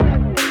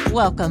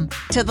Welcome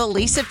to the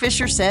Lisa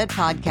Fisher Said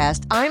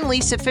podcast. I'm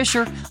Lisa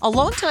Fisher, a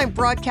longtime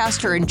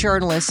broadcaster and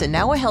journalist, and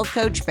now a health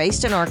coach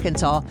based in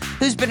Arkansas,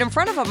 who's been in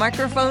front of a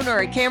microphone or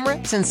a camera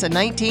since the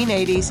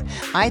 1980s.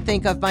 I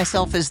think of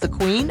myself as the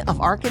queen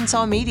of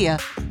Arkansas media.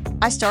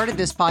 I started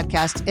this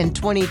podcast in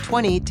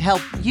 2020 to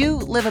help you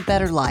live a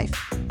better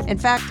life. In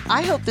fact,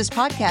 I hope this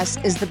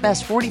podcast is the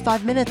best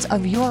 45 minutes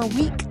of your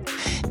week.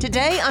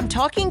 Today, I'm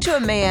talking to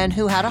a man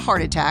who had a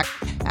heart attack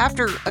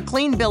after a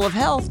clean bill of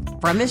health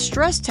from his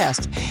stress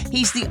test.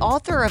 He's the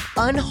author of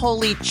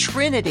Unholy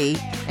Trinity,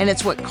 and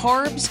it's what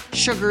carbs,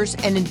 sugars,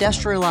 and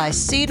industrialized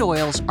seed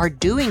oils are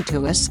doing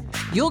to us.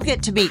 You'll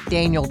get to meet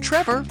Daniel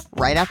Trevor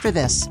right after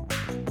this.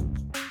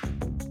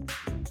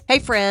 Hey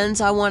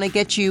friends, I want to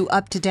get you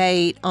up to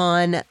date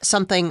on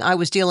something I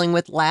was dealing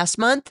with last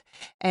month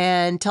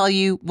and tell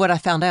you what I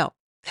found out.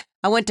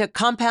 I went to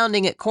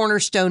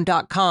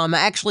compoundingatcornerstone.com. I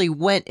actually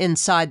went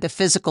inside the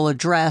physical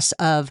address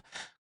of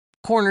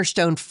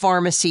Cornerstone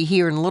Pharmacy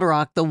here in Little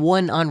Rock, the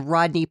one on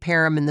Rodney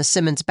Parham in the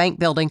Simmons Bank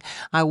building.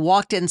 I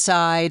walked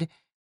inside.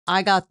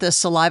 I got the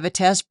saliva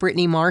test.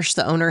 Brittany Marsh,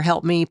 the owner,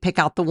 helped me pick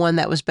out the one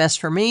that was best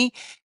for me.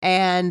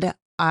 And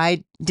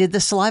I did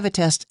the saliva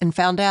test and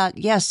found out,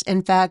 yes,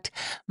 in fact,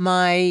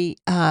 my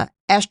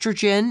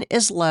estrogen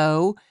is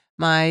low.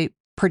 My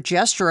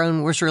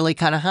progesterone was really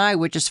kind of high,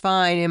 which is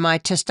fine. And my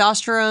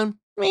testosterone,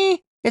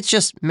 it's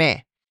just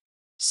meh.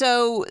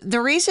 So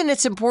the reason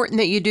it's important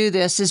that you do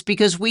this is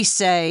because we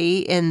say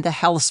in the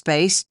health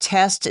space,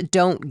 test,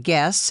 don't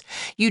guess.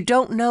 You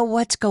don't know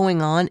what's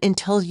going on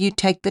until you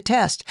take the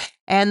test.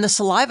 And the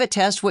saliva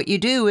test, what you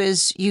do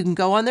is you can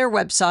go on their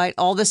website.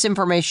 All this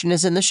information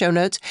is in the show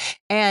notes,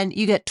 and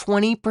you get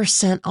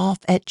 20% off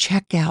at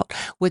checkout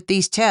with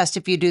these tests.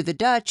 If you do the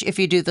Dutch, if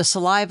you do the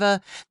saliva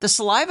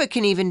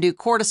can even do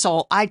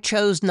cortisol. I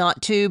chose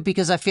not to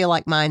because I feel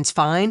like mine's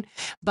fine.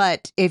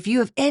 But if you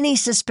have any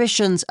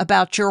suspicions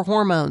about your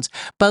hormones,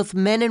 both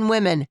men and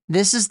women,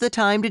 this is the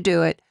time to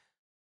do it.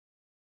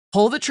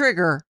 Pull the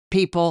trigger,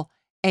 people,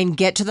 and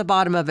get to the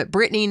bottom of it.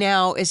 Brittany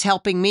now is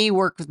helping me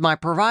work with my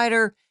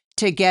provider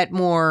to get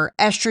more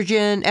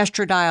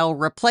estradiol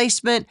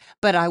replacement,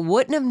 but I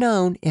wouldn't have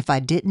known if I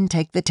didn't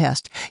take the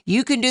test.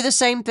 You can do the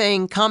same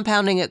thing,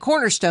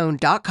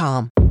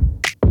 compoundingatcornerstone.com.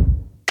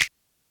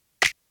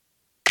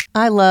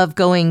 I love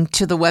going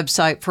to the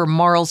website for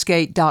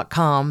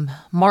marlsgate.com.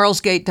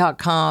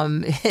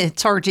 Marlsgate.com,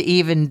 it's hard to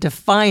even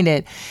define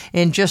it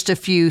in just a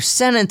few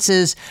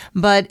sentences,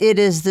 but it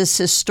is this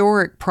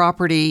historic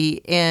property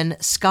in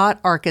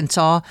Scott,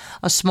 Arkansas,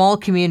 a small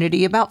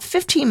community about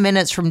 15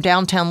 minutes from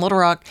downtown Little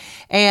Rock.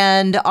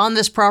 And on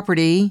this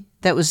property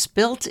that was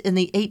built in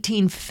the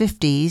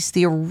 1850s,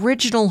 the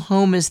original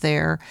home is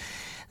there.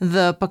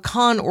 The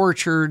pecan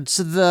orchards,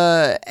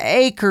 the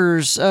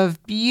acres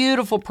of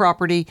beautiful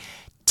property,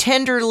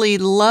 tenderly,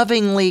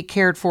 lovingly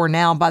cared for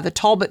now by the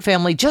Talbot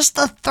family, just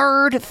the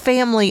third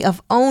family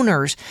of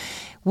owners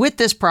with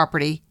this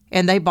property.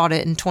 And they bought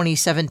it in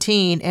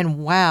 2017. And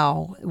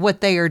wow,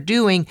 what they are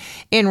doing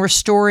in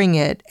restoring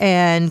it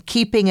and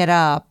keeping it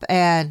up.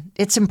 And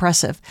it's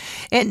impressive.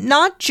 And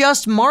not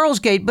just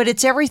Marlsgate, but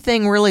it's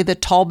everything really the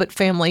Talbot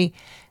family,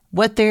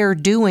 what they're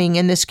doing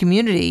in this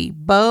community.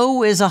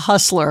 Bo is a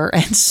hustler,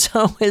 and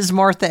so is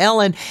Martha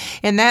Ellen.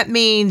 And that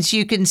means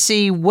you can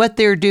see what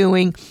they're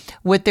doing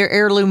with their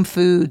heirloom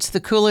foods, the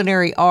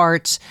culinary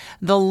arts,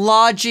 the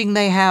lodging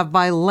they have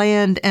by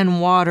land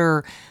and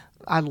water.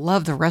 I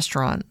love the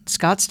restaurant,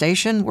 Scott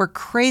Station. We're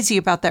crazy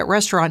about that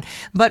restaurant.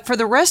 But for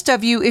the rest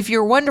of you, if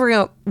you're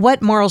wondering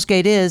what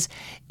Marlsgate is,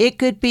 it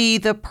could be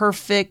the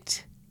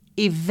perfect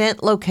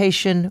event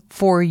location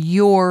for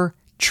your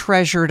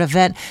treasured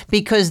event,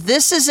 because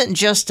this isn't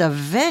just a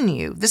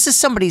venue. This is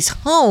somebody's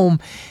home,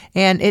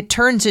 and it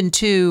turns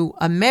into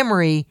a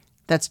memory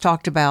that's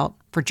talked about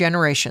for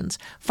generations.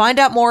 Find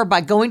out more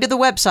by going to the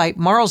website,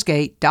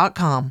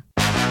 marlsgate.com.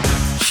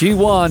 She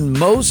won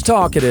most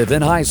talkative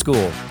in high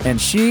school,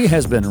 and she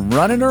has been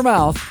running her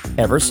mouth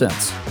ever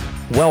since.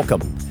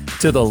 Welcome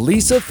to the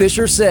Lisa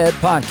Fisher Said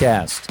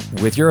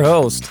podcast with your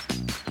host,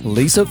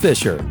 Lisa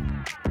Fisher.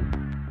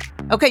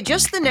 Okay,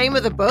 just the name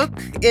of the book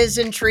is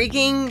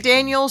intriguing,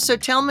 Daniel. So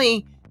tell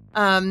me,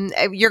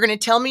 you're going to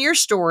tell me your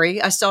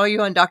story. I saw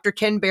you on Dr.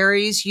 Ken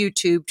Berry's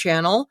YouTube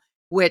channel,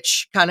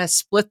 which kind of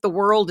split the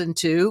world in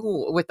two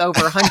with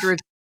over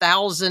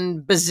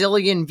 100,000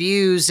 bazillion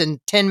views in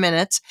 10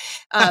 minutes.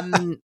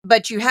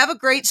 But you have a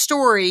great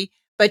story,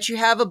 but you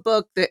have a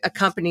book that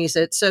accompanies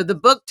it. So the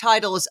book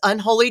title is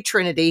Unholy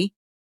Trinity.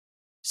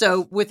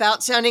 So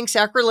without sounding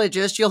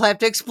sacrilegious, you'll have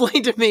to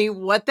explain to me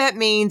what that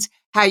means,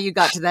 how you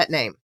got to that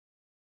name.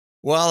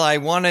 Well, I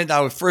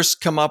would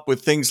first come up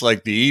with things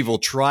like the evil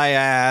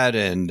triad,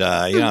 and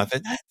I thought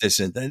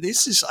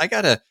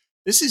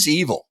this is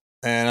evil,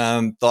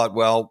 and thought,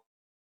 well,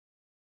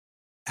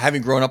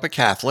 having grown up a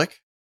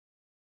Catholic,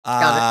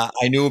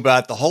 I knew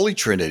about the Holy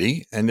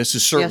Trinity, and this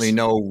is certainly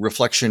no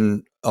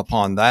reflection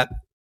upon that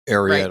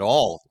area at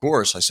all. Of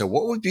course, I said,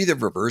 what would be the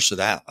reverse of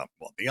that?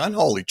 Well, the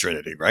unholy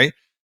Trinity, right?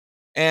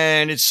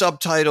 And its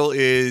subtitle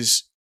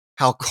is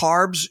How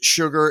Carbs,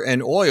 Sugar,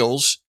 and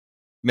Oils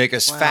make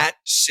us Wow. fat,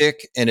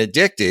 sick, and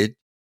addicted,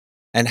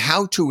 and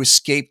how to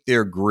escape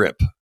their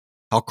grip.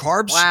 How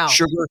carbs, Wow.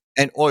 sugar,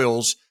 and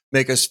oils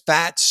make us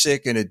fat,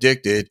 sick, and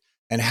addicted,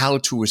 and how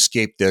to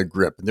escape their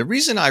grip. And the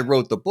reason I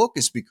wrote the book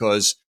is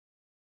because,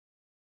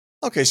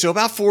 okay, so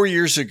about 4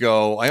 years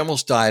ago, I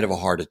almost died of a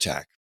heart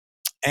attack.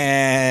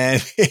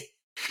 And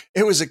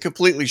it was a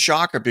completely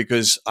shocker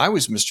because I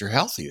was Mr.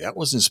 Healthy. That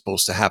wasn't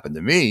supposed to happen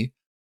to me.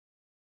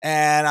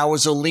 And I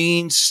was a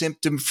lean,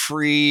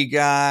 symptom-free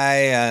guy.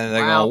 And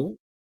I Wow. go,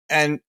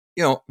 and,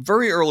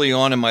 very early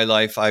on in my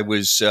life, I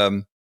was,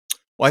 well,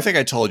 I think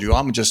I told you,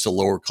 I'm just a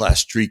lower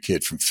class street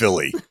kid from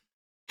Philly.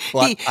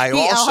 But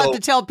I'll have to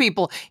tell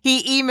people,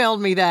 he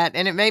emailed me that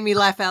and it made me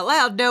laugh out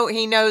loud. No,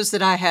 he knows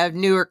that I have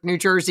Newark, New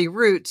Jersey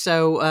roots.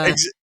 So,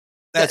 that's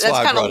that's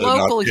why I kind of brought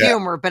it up. local Yeah.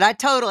 humor, but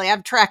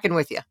I'm tracking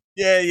with you.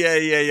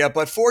 Yeah.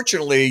 But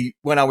fortunately,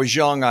 when I was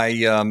young,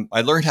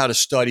 I learned how to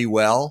study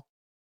well.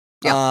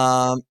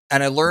 Yeah.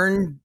 And I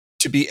learned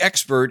to be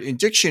expert in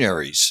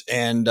dictionaries.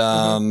 And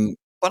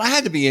but I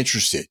had to be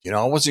interested.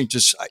 I wasn't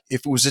just,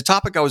 if it was a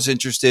topic I was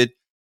interested,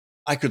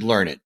 I could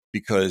learn it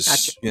because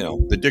Gotcha.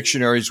 the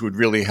dictionaries would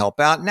really help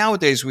out.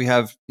 Nowadays we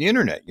have the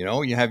internet.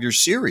 You have your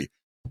Siri.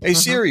 Hey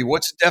Siri,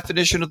 what's the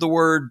definition of the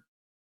word?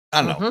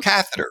 I don't know,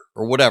 catheter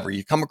or whatever.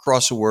 You come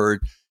across a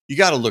word, you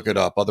got to look it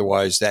up.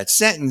 Otherwise, that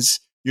sentence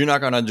you're not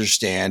going to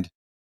understand.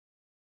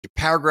 Your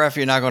paragraph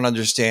you're not going to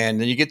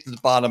understand. Then you get to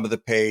the bottom of the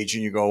page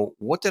and you go,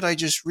 what did I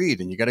just read?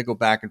 And you got to go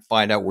back and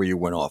find out where you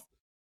went off.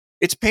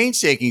 It's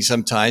painstaking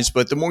sometimes,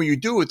 but the more you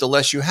do it, the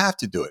less you have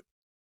to do it.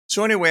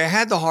 So anyway, I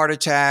had the heart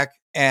attack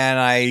and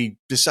I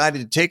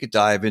decided to take a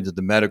dive into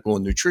the medical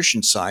and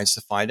nutrition science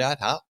to find out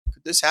how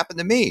could this happen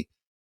to me.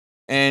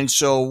 And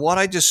so what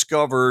I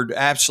discovered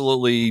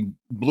absolutely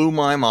blew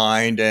my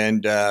mind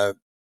and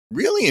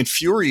really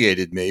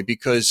infuriated me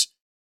because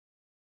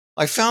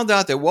I found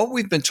out that what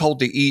we've been told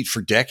to eat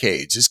for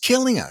decades is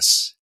killing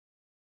us.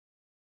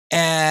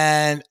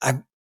 And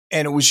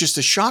it was just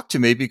a shock to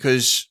me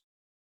because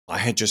I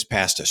had just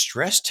passed a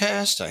stress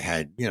test. I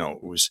had,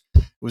 it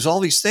was all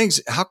these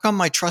things. How come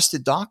my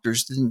trusted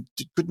doctors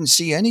couldn't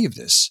see any of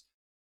this?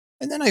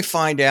 And then I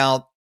find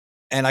out,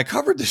 and I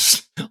covered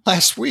this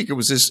last week. It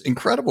was this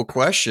incredible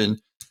question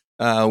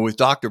with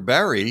Dr.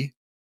 Berry.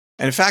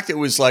 And in fact, it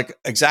was like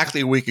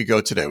exactly a week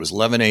ago today. It was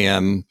 11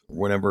 a.m. or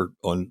whatever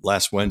on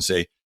last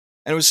Wednesday.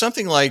 And it was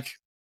something like,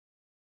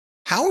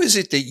 how is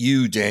it that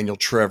you, Daniel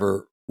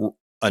Trevor,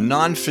 a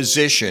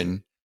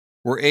non-physician,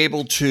 were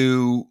able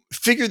to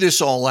figure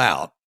this all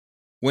out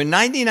when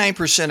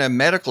 99% of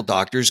medical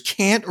doctors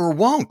can't or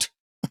won't?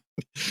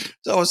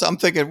 So I'm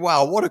thinking,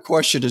 wow, what a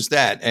question is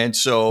that? And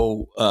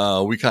so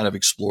we kind of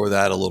explore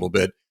that a little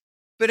bit.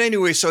 But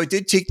anyway, so I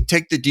did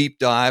take the deep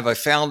dive. I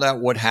found out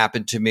what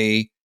happened to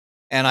me.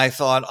 And I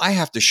thought, I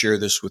have to share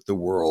this with the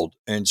world.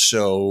 And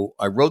so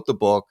I wrote the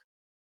book.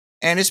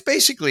 And it's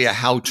basically a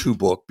how-to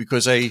book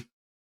because in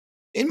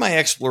my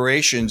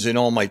explorations in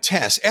all my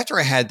tests, after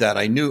I had that,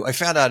 I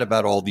found out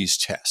about all these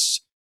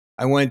tests.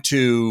 I went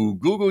to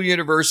Google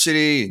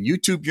University and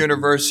YouTube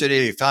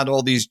University. I found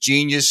all these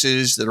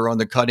geniuses that are on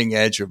the cutting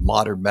edge of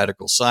modern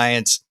medical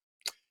science.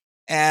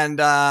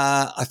 And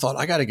I thought,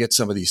 I got to get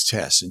some of these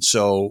tests. And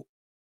so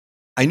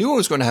I knew I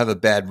was going to have a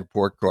bad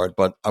report card,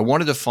 but I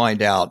wanted to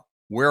find out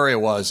where I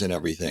was and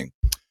everything,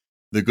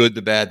 the good,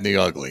 the bad, and the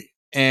ugly.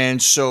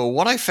 And so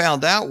what I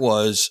found out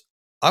was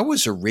I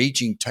was a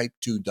raging type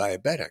 2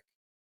 diabetic.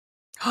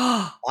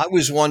 I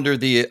was under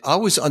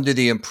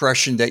the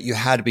impression that you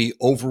had to be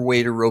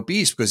overweight or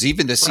obese because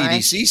even the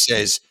CDC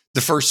says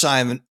the first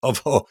sign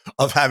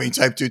of having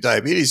type 2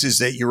 diabetes is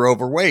that you're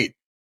overweight.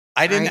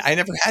 I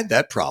never had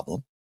that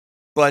problem.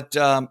 But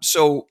I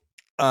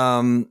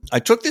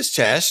took this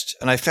test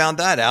and I found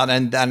that out.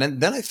 And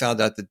then I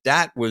found out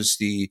that was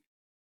the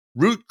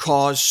root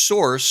cause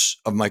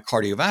source of my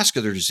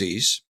cardiovascular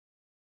disease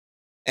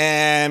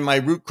and my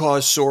root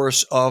cause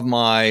source of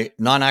my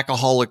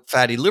non-alcoholic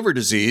fatty liver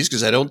disease,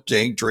 because I don't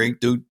drink,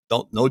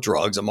 no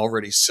drugs. I'm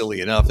already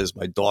silly enough, as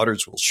my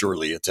daughters will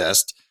surely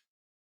attest,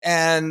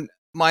 and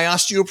my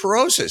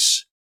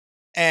osteoporosis.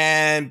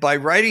 And by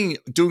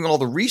doing all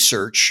the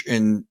research,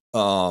 and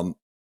I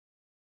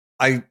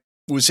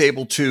was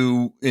able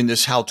to, in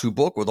this how-to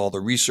book with all the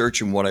research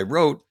and what I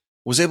wrote,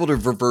 was able to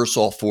reverse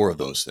all four of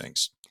those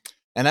things.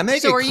 And I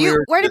make it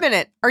clear. Wait a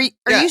minute. Are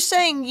you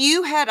saying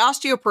you had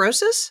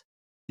osteoporosis?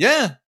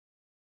 Yeah.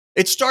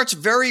 It starts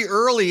very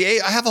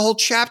early. I have a whole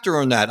chapter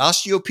on that,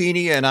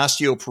 osteopenia and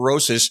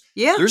osteoporosis.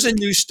 Yeah. There's a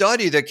new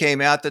study that came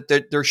out that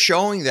they're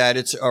showing that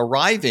it's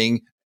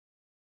arriving.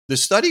 The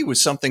study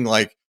was something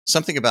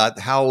about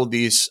how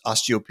these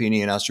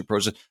osteopenia and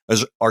osteoporosis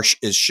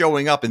is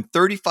showing up in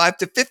 35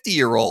 to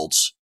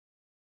 50-year-olds.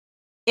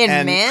 In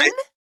men?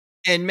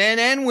 And men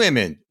and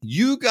women.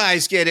 You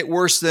guys get it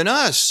worse than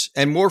us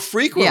and more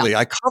frequently. Yeah.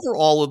 I cover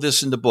all of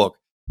this in the book.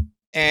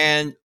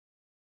 And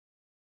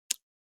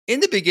in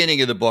the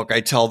beginning of the book,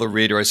 I tell the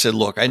reader, I said,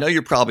 look, I know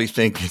you're probably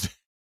thinking,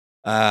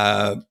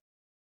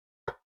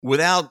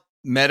 without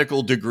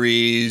medical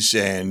degrees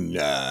and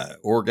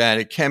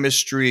organic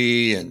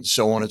chemistry and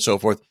so on and so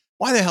forth,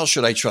 why the hell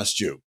should I trust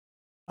you?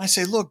 I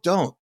say, look,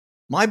 don't.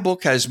 My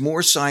book has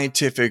more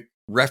scientific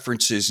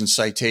references and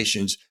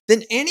citations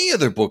than any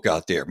other book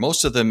out there.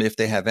 Most of them, if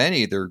they have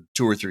any, they're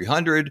 200 or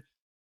 300.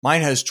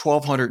 Mine has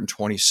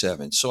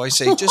 1,227. So I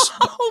say, just,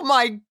 Oh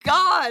my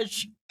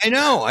gosh. I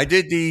know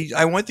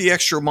I went the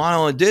extra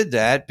mile and did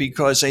that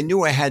because I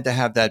knew I had to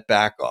have that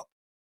backup.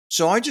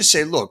 So I just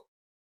say, look,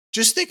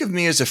 just think of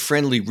me as a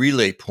friendly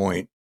relay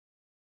point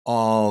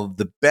of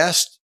the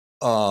best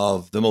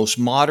of the most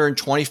modern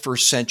 21st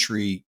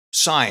century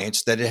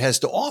science that it has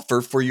to offer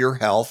for your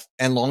health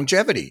and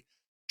longevity.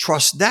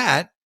 Trust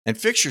that and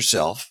fix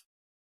yourself.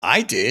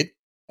 I did,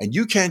 and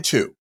you can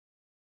too.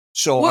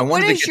 So I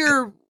wanted to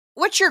get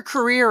what's your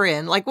career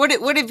in? Like what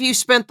have you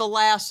spent the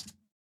last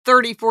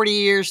 30, 40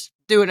 years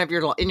doing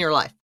in your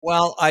life?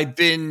 well, I've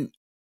been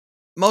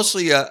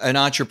mostly an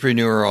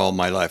entrepreneur all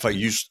my life. I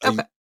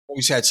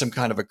always had some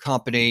kind of a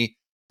company.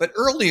 But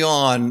early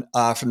on,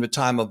 from the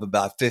time of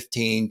about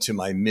 15 to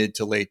my mid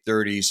to late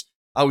 30s,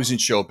 I was in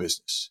show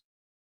business.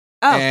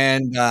 Oh,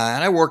 And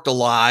I worked a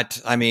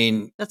lot. I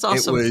mean, that's it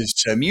awesome.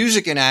 was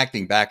music and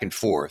acting back and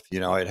forth.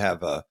 I'd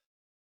have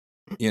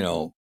you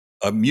know,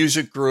 a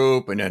music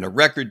group and then a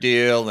record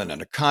deal and then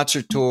a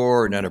concert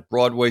tour and then a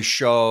Broadway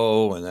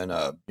show and then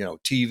a,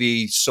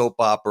 TV soap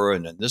opera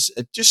and then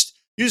just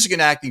music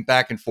and acting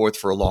back and forth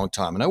for a long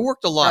time. And I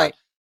worked a lot. Right.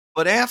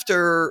 But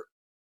after,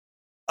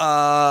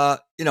 a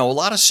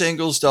lot of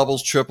singles,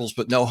 doubles, triples,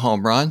 but no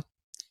home run.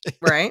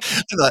 Right.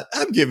 I thought,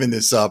 I'm giving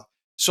this up.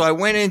 So I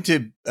went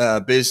into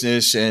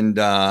business and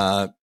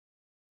found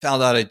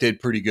out I did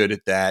pretty good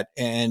at that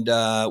and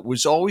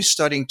was always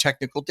studying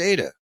technical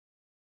data.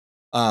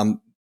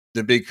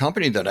 The big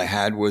company that I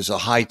had was a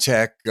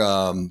high-tech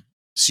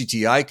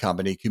CTI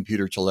company,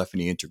 computer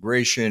telephony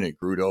integration. It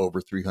grew to over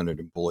 300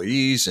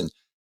 employees. And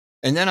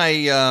then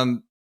I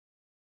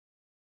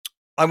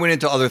went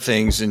into other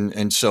things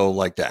and so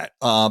like that.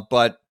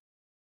 But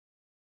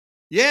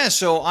yeah,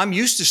 so I'm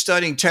used to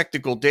studying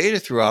technical data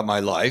throughout my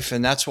life,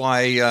 and that's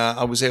why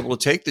I was able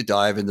to take the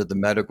dive into the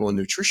medical and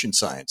nutrition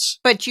science.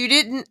 But you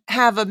didn't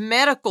have a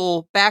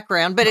medical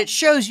background, but it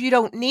shows you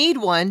don't need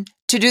one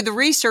to do the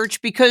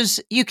research because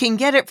you can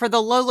get it for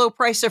the low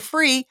price of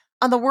free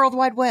on the World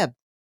Wide Web.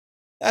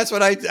 That's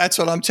what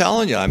I'm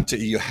telling you.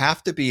 You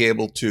have to be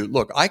able to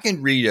look. I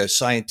can read a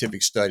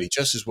scientific study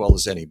just as well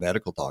as any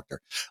medical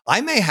doctor. I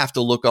may have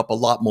to look up a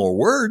lot more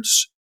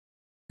words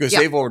because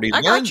they've already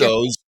learned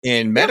those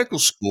in medical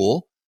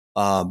school,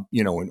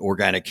 in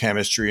organic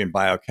chemistry and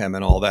biochem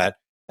and all that.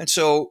 And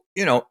so,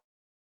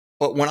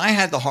 but when I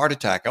had the heart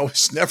attack, I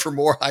was never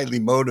more highly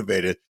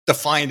motivated to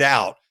find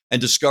out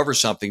and discover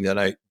something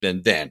than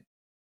then.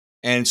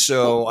 And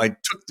so I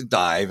took the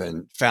dive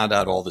and found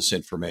out all this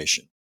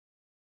information.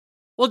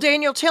 Well,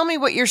 Daniel, tell me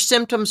what your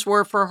symptoms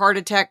were for a heart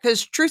attack,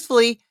 because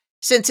truthfully,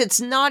 since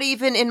it's not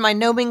even in my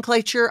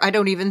nomenclature, I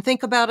don't even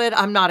think about it.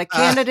 I'm not a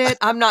candidate.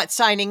 I'm not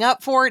signing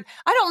up for it.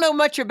 I don't know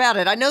much about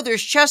it. I know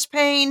there's chest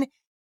pain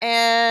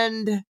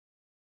and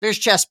there's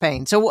chest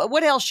pain. So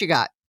what else you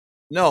got?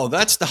 No,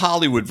 that's the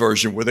Hollywood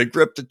version where they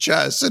grip the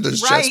chest and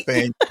there's chest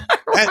pain.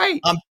 Right.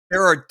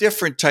 There are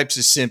different types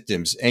of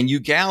symptoms, and you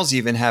gals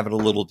even have it a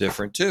little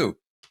different too.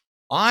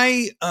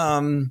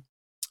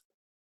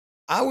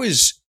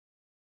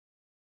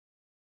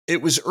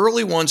 It was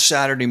early one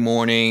Saturday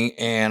morning,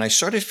 and I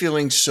started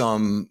feeling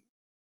some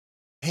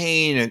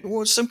pain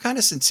and some kind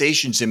of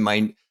sensations in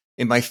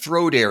my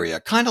throat area,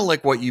 kind of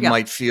like what you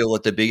might feel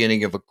at the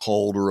beginning of a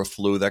cold or a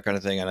flu, that kind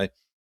of thing.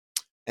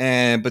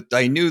 But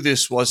I knew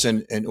this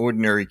wasn't an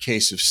ordinary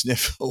case of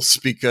sniffles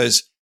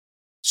because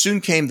soon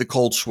came the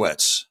cold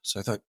sweats. So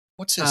I thought,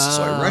 what's this?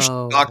 So I rushed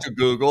to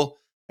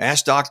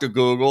asked Dr.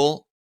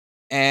 Google,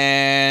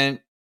 and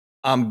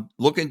I'm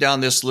looking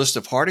down this list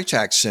of heart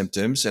attack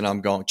symptoms and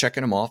I'm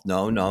checking them off.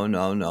 No. And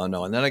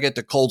then I get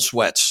the cold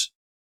sweats.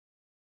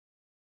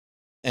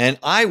 And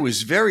I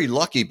was very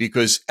lucky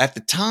because at the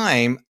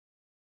time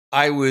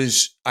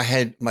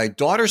my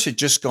daughters had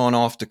just gone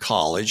off to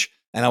college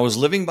and I was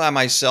living by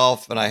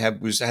myself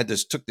and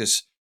took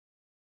this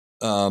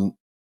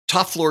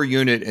top floor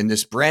unit in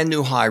this brand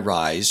new high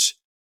rise.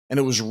 And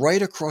it was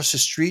right across the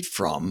street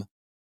from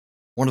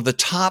one of the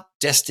top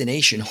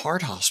destination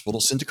heart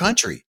hospitals in the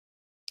country.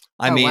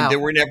 There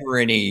were never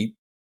any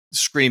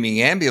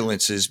screaming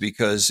ambulances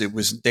because they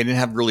didn't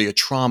have really a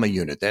trauma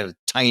unit. They had a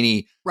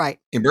tiny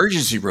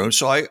emergency room.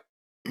 So I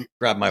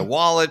grabbed my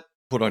wallet,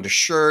 put on a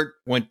shirt,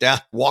 went down,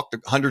 walked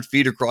 100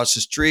 feet across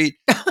the street.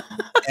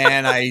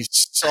 And I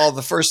saw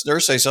the first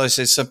nurse I saw. I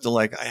said something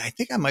like, I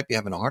think I might be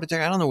having a heart attack.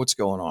 I don't know what's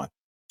going on.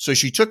 So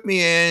she took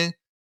me in.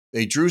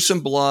 They drew some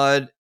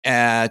blood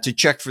to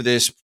check for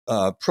this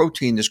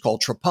protein that's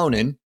called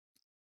troponin,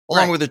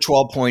 along with a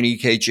 12-point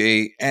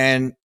EKG.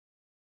 And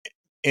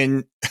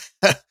in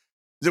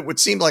it would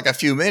seem like a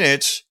few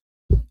minutes,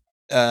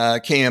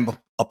 came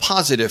a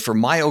positive for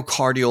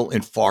myocardial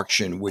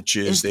infarction, which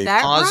is a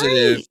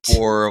positive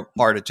for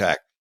heart attack.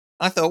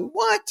 I thought,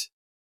 what?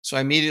 So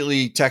I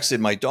immediately texted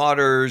my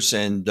daughters,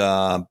 and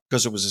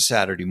because it was a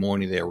Saturday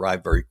morning, they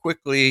arrived very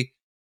quickly.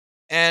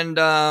 And,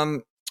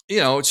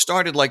 it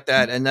started like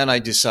that. And then I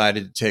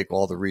decided to take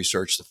all the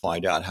research to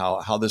find out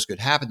how this could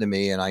happen to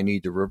me, and I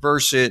need to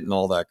reverse it and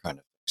all that kind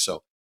of thing.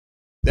 So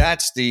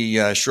that's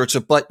the short. So,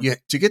 but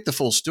to get the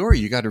full story,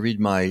 you got to read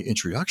my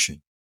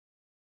introduction.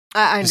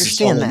 I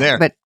understand that,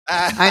 but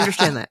I there.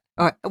 understand that.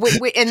 All right.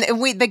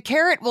 The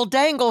carrot will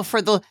dangle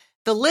for the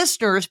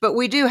listeners, but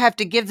we do have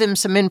to give them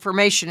some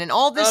information, and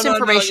all this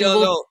information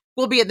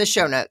will be in the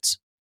show notes.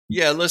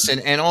 Yeah, listen,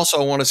 and also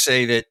I want to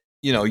say that,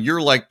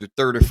 you're like the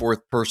third or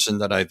fourth person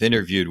that I've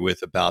interviewed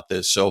with about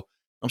this. So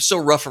I'm still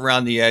rough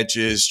around the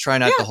edges, try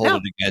not to hold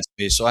it against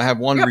me. So I have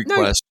one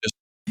request.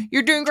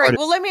 You're doing great.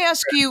 Well, let me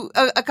ask you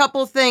a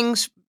couple of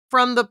things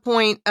from the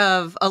point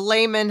of a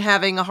layman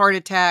having a heart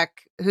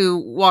attack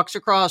who walks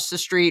across the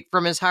street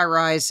from his high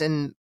rise,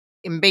 and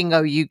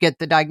bingo, you get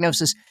the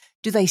diagnosis.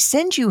 Do they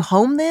send you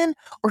home then?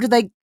 Or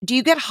do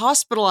you get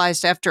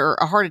hospitalized after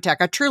a heart attack?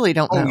 I truly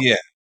don't know.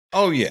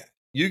 Oh, yeah.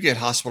 You get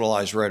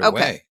hospitalized right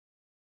away.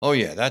 Oh,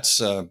 yeah.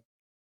 That's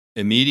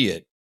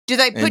immediate. Do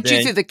they put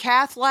you through the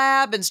cath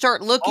lab and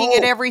start looking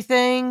at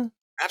everything?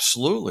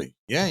 Absolutely.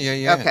 Yeah.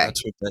 Okay.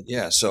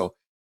 That's So,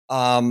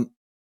 and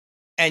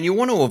you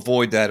want to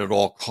avoid that at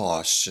all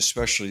costs,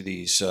 especially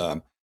these,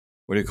 what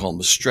do you call them?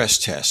 The stress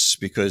tests,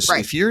 because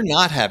if you're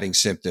not having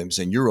symptoms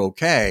and you're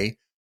okay,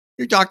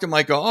 your doctor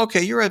might go,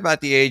 okay, you're at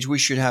about the age we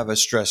should have a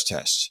stress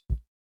test.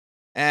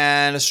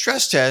 And a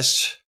stress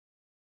test,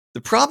 the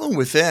problem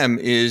with them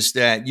is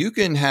that you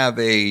can have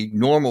a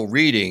normal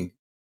reading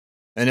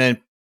and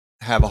then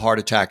have a heart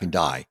attack and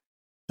die.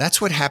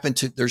 That's what happened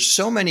there's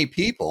so many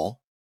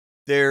people.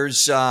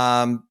 There's,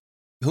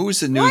 who is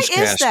the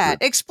newscaster? Why is that?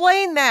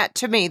 Explain that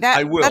to me.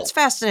 I will. That's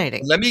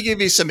fascinating. Let me give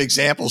you some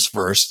examples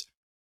first.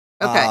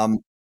 Okay.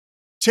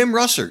 Tim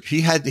Russert,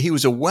 he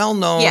was a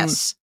well-known,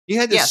 yes. He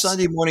had this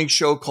Sunday morning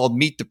show called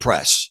Meet the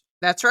Press.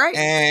 That's right.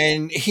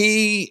 And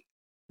he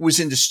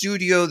was in the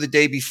studio the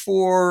day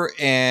before,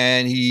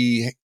 and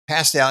he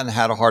passed out and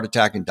had a heart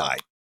attack and died.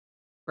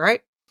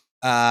 Right.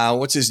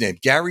 What's his name?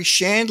 Gary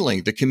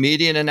Shandling, the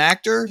comedian and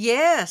actor.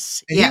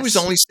 Yes. And he was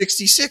only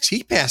 66.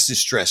 He passed his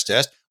stress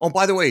test. Oh,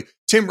 by the way,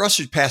 Tim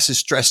Russert passed his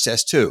stress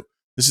test too.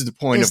 This is the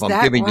point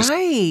I'm giving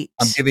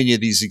you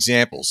these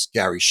examples.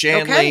 Gary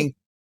Shandling,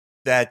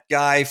 that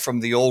guy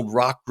from the old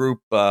rock group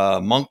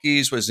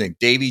Monkees, was his name?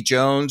 Davy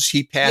Jones.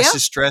 He passed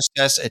his stress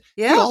test. And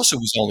he also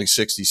was only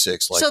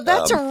 66. So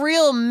that's a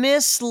real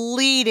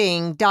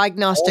misleading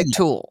diagnostic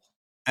tool.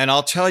 And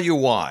I'll tell you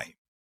why.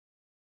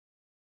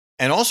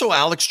 And also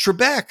Alex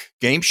Trebek,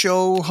 game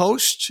show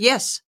host.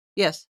 Yes.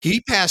 He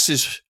passed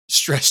his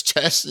stress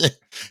test.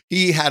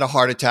 He had a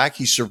heart attack.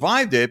 He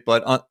survived it,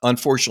 but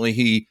unfortunately,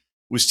 he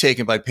was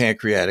taken by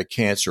pancreatic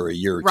cancer a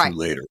year or two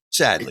later,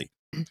 sadly.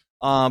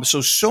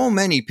 So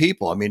many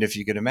people. I mean, if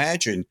you can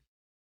imagine,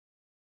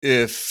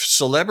 if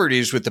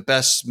celebrities with the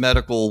best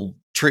medical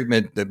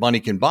treatment that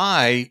money can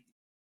buy,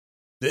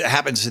 it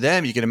happens to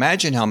them, you can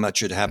imagine how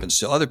much it happens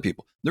to other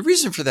people. The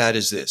reason for that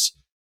is this,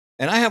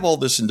 and I have all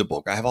this in the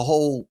book. I have a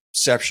whole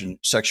section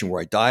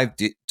where I dive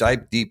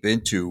deep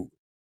into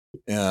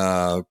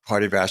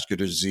cardiovascular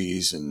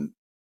disease and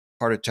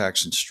heart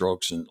attacks and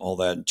strokes and all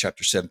that in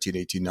chapter 17,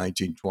 18,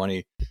 19,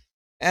 20.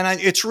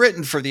 And it's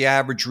written for the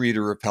average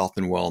reader of health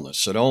and wellness.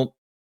 So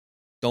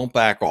don't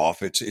back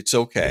off. It's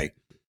okay.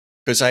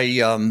 Because I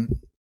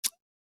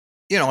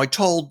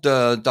told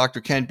Dr.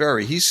 Ken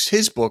Berry,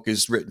 his book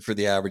is written for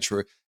the average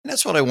reader. And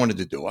that's what I wanted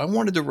to do. I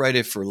wanted to write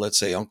it for, let's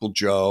say, Uncle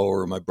Joe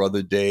or my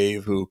brother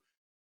Dave, who,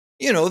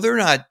 they're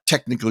not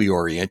technically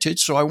oriented.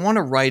 So I want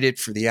to write it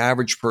for the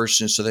average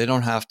person so they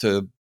don't have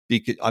to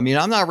be. I mean,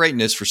 I'm not writing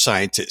this for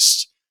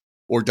scientists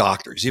or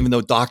doctors, even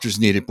though doctors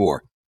need it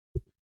more.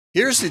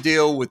 Here's the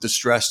deal with the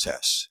stress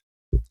test.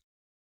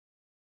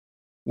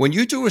 When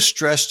you do a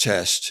stress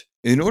test,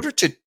 in order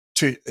to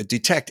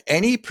detect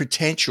any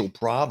potential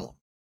problem,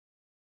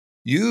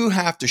 you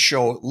have to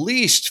show at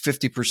least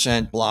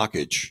 50%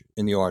 blockage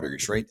in the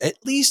arteries, right? At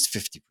least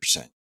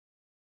 50%.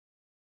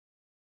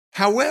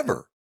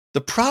 However,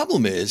 the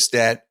problem is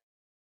that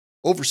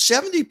over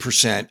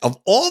 70% of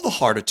all the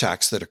heart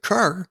attacks that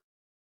occur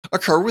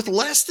with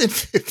less than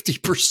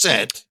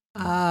 50%.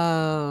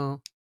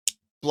 Oh.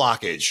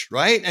 Blockage,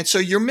 right? And so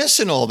you're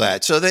missing all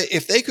that. So that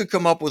if they could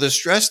come up with a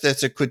stress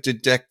test that could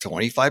detect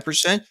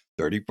 25%,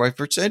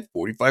 35%,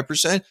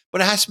 45%,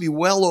 but it has to be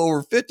well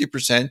over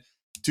 50%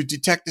 to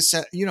detect this,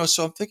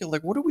 so I'm thinking,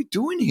 like, what are we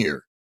doing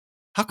here?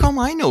 How come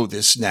I know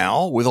this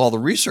now with all the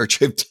research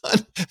I've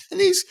done?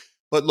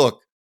 But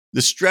look,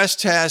 the stress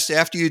test,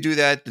 after you do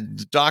that,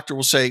 the doctor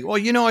will say, well,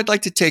 I'd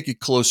like to take a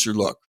closer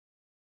look.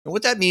 And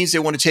what that means, they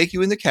want to take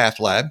you in the cath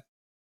lab.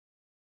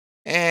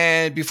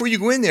 And before you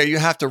go in there, you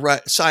have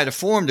to sign a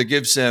form that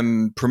gives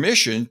them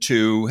permission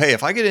to, hey,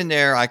 if I get in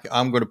there,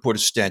 I'm going to put a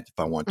stent if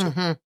I want to. Mm-hmm.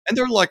 And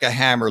they're like a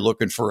hammer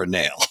looking for a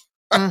nail.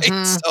 Right?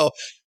 Mm-hmm. So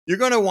you're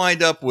going to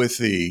wind up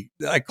with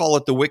I call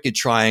it the wicked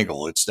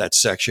triangle. It's that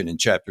section in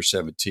chapter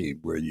 17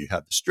 where you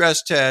have the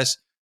stress test,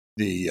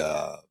 the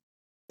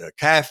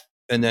cath,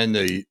 and then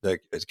the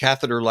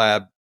catheter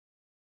lab,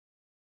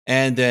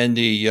 and then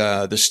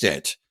the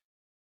stent.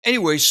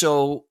 Anyway,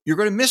 so you're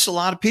going to miss a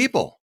lot of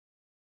people.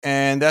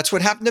 And that's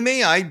what happened to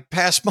me. I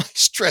passed my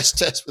stress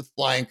test with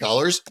flying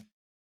colors,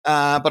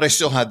 but I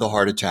still had the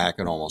heart attack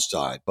and almost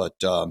died. But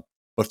So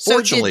did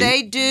fortunately,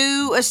 they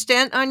do a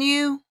stent on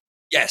you?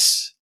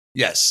 yes,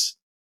 yes.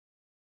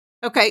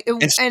 Okay,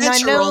 And and I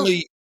stents are know.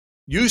 only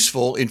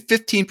useful in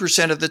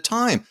 15% of the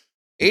time.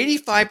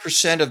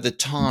 85% of the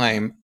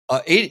time,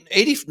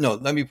 80, no,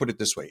 let me put it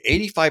this way.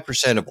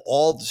 85% of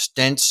all the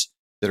stents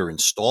that are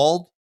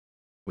installed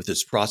with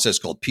this process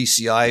called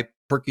PCI,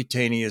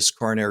 percutaneous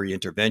coronary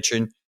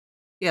intervention,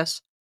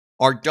 Yes.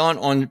 are done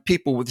on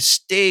people with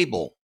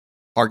stable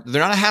heart.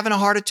 They're not having a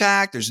heart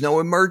attack. There's no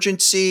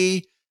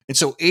emergency. And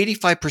so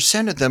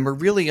 85% of them are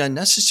really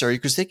unnecessary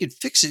because they could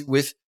fix it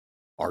with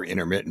our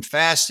intermittent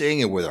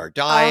fasting and with our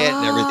diet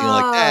and everything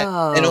like that.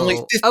 And only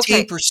Oh,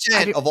 okay. I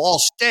 15% do. of all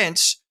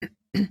stents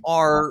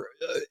are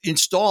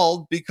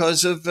installed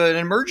because of an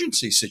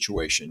emergency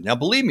situation. Now,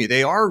 believe me,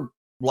 they are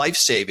life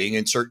saving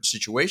in certain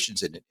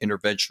situations in an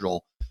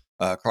interventional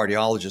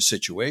cardiologist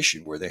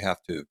situation where they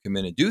have to come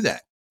in and do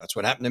that. That's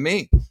what happened to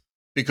me.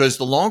 Because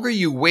the longer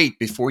you wait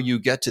before you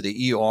get to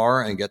the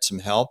ER and get some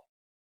help,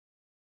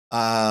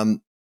 part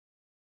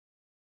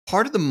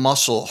of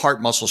the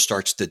heart muscle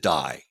starts to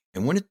die.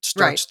 And when it Right.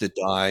 starts to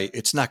die,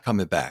 it's not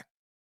coming back.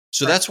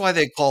 So Right. that's why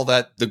they call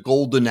that the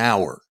golden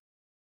hour.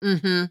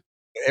 Mm-hmm.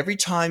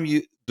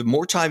 The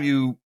more time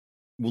you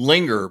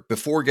linger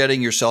before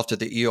getting yourself to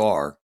the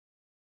ER,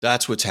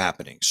 that's what's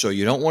happening. So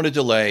you don't want to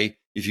delay.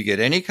 If you get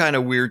any kind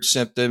of weird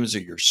symptoms or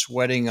you're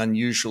sweating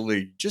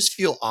unusually, just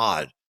feel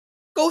odd,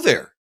 go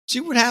there,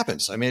 see what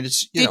happens. I mean,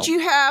 Did you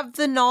have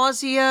the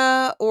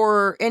nausea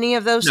or any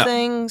of those no,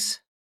 things?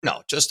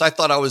 no, just I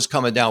thought I was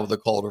coming down with a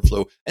cold or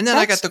flu. And then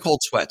I got That's the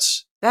cold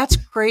sweats. that's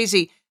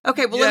crazy.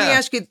 Okay, well, let me Yeah.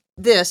 ask you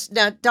this.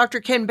 Now, Dr.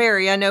 Ken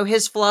Berry, I know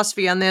his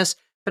philosophy on this,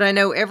 but I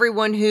know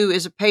everyone who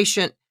is a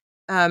patient,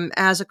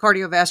 as a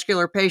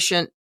cardiovascular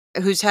patient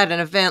who's had an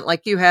event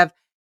like you have,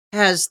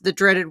 has the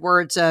dreaded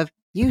words of,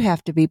 you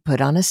have to be put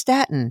on a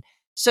statin.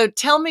 So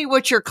tell me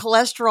what your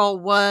cholesterol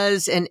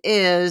was and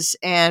is,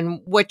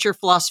 and what your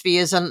philosophy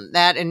is on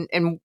that,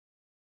 and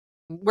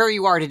where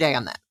you are today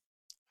on that.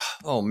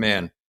 Oh,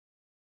 man.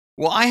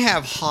 Well, I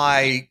have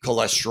high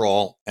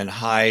cholesterol and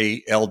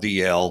high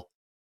LDL.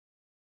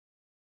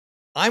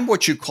 I'm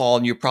what you call,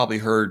 and you probably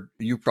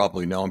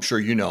know, I'm sure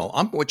you know,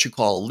 I'm what you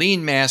call a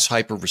lean mass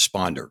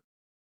hyperresponder.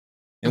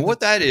 And Mhm. what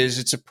that is,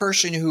 it's a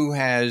person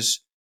who's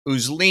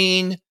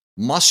lean,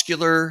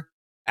 muscular,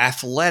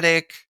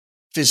 athletic,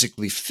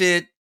 physically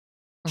fit,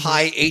 Mhm.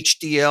 high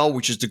HDL,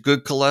 which is the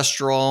good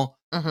cholesterol,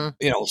 Mhm.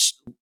 you know,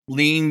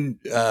 lean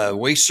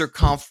waist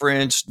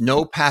circumference,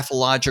 no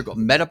pathological,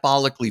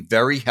 metabolically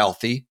very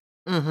healthy,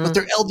 but Mhm.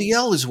 their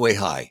LDL is way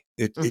high.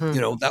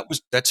 Mhm.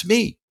 That's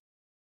me.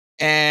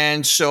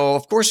 And so,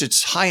 of course,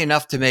 it's high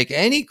enough to make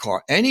any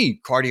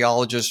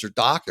cardiologist or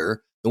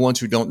doctor, the ones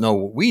who don't know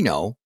what we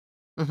know,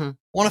 Mhm.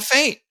 want to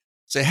faint.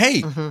 Say,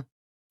 hey, Mhm.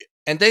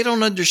 and they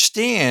don't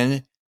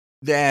understand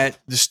that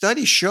the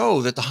studies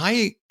show that the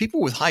high people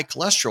with high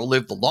cholesterol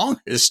live the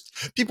longest.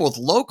 People with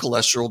low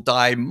cholesterol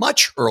die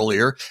much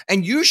earlier,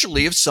 and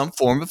usually of some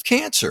form of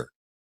cancer.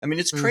 I mean,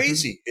 it's Mhm.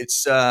 crazy.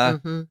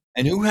 Mhm.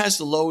 And who has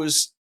the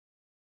lowest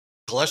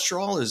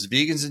cholesterol is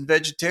vegans and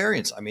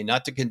vegetarians. I mean,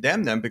 not to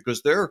condemn them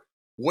because they're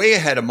way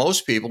ahead of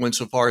most people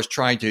insofar as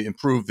trying to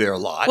improve their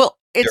lot, Well,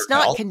 their it's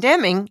not health.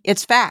 condemning,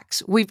 it's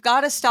facts. We've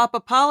got to stop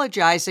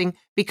apologizing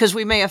because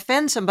we may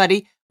offend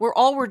somebody where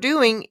all we're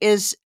doing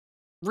is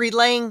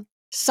relaying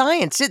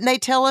science. Didn't they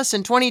tell us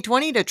in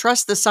 2020 to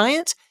trust the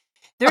science?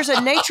 There's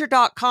a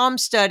nature.com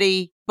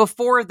study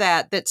before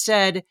that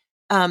said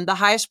the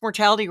highest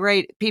mortality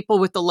rate, people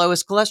with the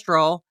lowest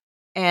cholesterol.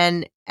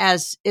 And I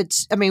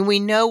mean, we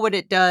know what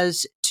it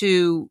does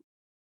to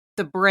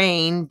the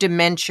brain,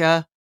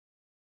 dementia,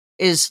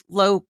 is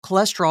low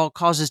cholesterol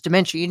causes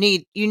dementia.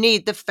 You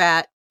need the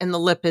fat and the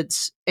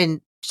lipids and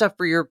stuff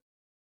for your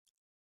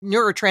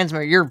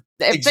neurotransmitter, your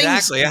things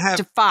Exactly.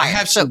 to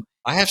fire. So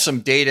I have some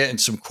data and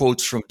some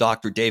quotes from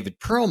Dr. David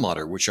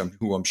Perlmutter,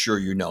 who I'm sure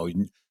you know,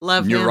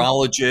 love him.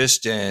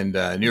 neurologist and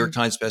New York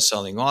Hmm. Times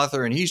bestselling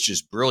author, and he's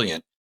just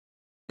brilliant.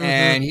 Hmm.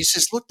 And he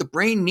says, look, the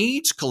brain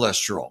needs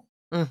cholesterol.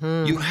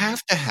 Hmm. You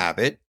have to have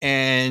it.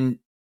 And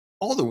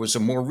there was a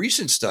more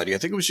recent study, I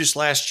think it was just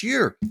last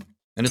year,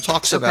 and it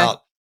talks Okay.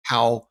 about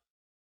how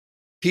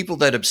people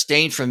that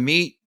abstain from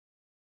meat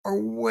are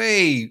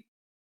way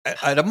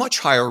at a much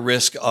higher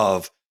risk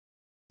of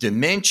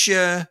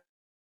dementia,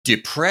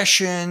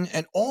 depression,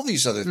 and all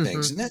these other Hmm.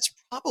 things. And that's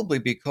probably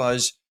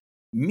because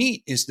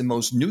meat is the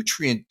most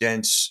nutrient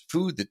dense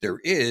food that there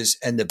is.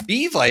 And the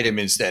B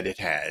vitamins that it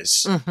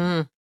has,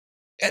 Hmm.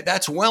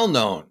 that's well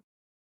known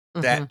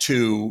Hmm. that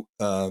to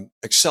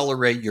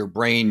accelerate your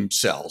brain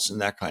cells and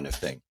that kind of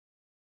thing.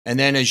 And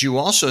then, as you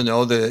also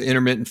know, the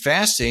intermittent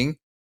fasting,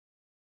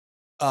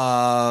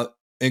 uh,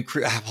 I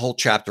have a whole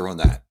chapter on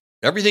that.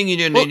 Everything you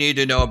Well, need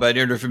to know about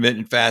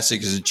intermittent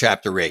fasting is in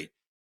chapter 8.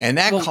 And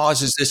that well,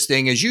 causes this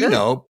thing, as you good.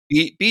 know,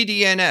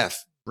 BDNF,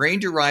 brain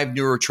derived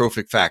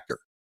neurotrophic factor,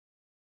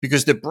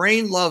 because the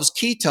brain loves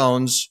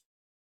ketones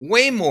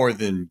way more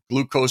than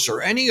glucose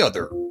or any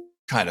other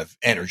kind of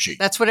energy.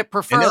 That's what it And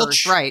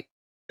prefers, right?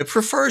 it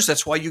prefers,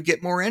 that's why you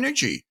get more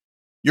energy.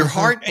 Your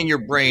heart and your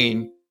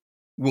brain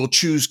will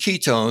choose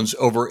ketones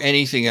over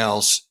anything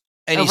else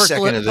any Over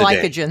second of the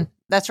day. glycogen.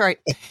 That's right.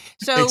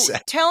 So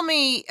Exactly. tell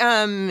me,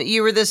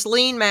 you were this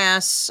lean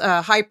mass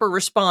hyper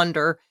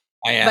responder,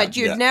 I am, but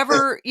you'd yeah.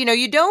 never,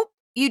 you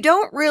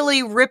don't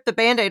really rip the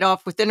Band-Aid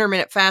off with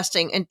intermittent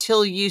fasting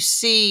until you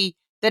see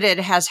that it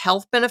has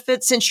health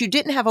benefits. Since you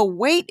didn't have a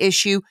weight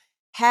issue,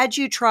 had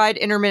you tried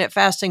intermittent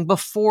fasting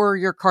before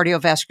your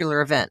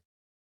cardiovascular event?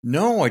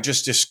 No, I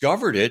just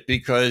discovered it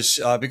because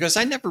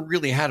I never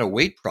really had a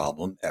weight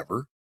problem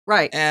ever.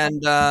 Right.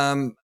 And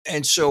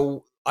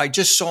so I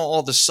just saw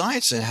all the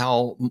science and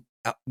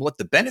what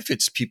the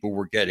benefits people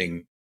were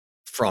getting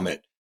from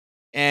it.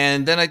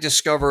 And then I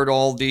discovered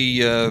all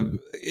the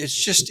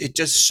it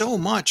does so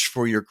much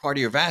for your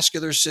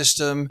cardiovascular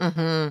system.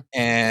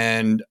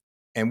 Mm-hmm.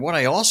 And what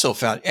I also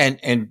found,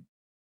 and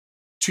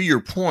to your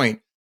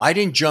point, I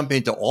didn't jump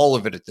into all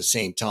of it at the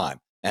same time.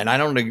 And I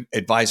don't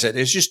advise that.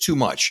 It's just too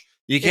much.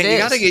 You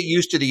got to get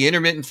used to the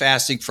intermittent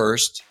fasting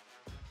first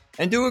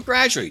and do it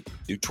gradually.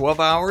 Do 12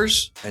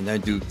 hours and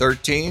then do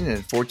 13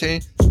 and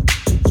 14.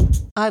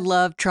 I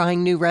love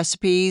trying new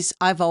recipes.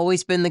 I've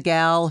always been the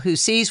gal who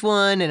sees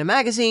one in a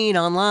magazine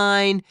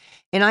online,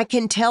 and I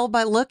can tell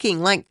by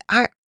looking. Like,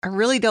 I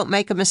really don't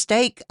make a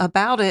mistake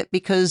about it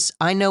because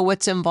I know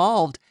what's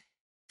involved.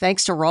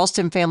 Thanks to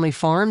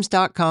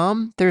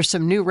RalstonFamilyFarms.com, there's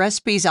some new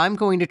recipes I'm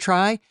going to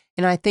try,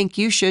 and I think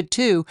you should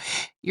too.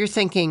 You're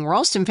thinking,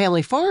 Ralston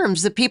Family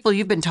Farms, the people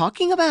you've been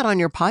talking about on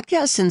your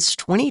podcast since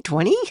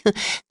 2020?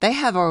 They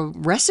have a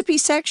recipe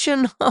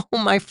section? Oh,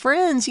 my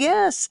friends,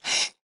 yes.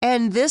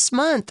 And this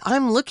month,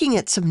 I'm looking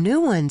at some new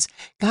ones.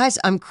 Guys,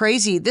 I'm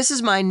crazy. This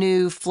is my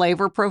new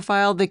flavor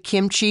profile, the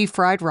kimchi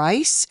fried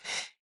rice.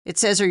 It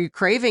says, are you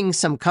craving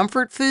some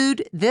comfort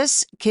food?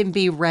 This can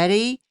be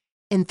ready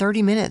in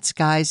 30 minutes,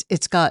 guys.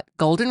 It's got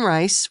golden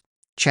rice.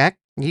 Check.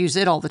 Use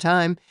it all the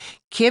time.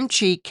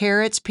 Kimchi,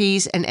 carrots,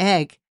 peas, and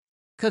egg.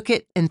 Cook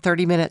it in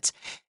 30 minutes.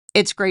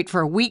 It's great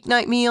for a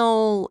weeknight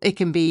meal. It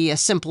can be a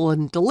simple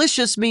and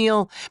delicious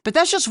meal, but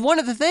that's just one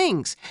of the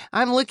things.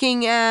 I'm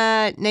looking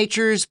at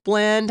Nature's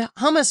Blend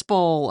Hummus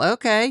Bowl.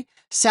 Okay.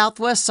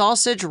 Southwest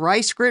Sausage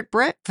Rice Grit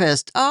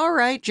Breakfast. All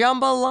right.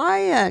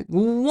 Jambalaya.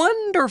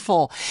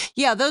 Wonderful.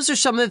 Yeah, those are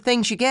some of the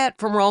things you get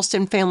from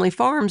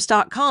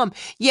RalstonFamilyFarms.com.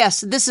 Yes,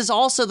 this is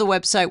also the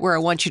website where I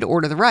want you to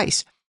order the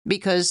rice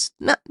because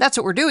that's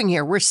what we're doing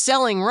here. We're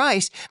selling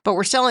rice, but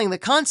we're selling the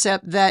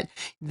concept that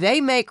they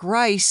make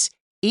rice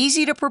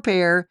easy to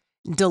prepare,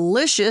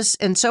 delicious,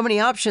 and so many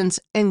options.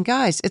 And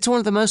guys, it's one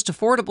of the most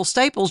affordable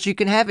staples you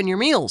can have in your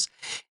meals.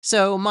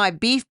 So my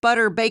beef,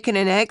 butter, bacon,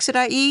 and eggs that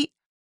I eat,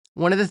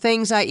 one of the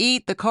things I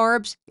eat, the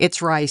carbs,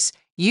 it's rice.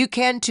 You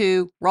can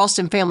too.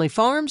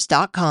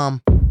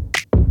 RalstonFamilyFarms.com.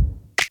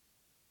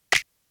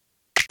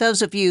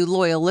 Those of you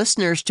loyal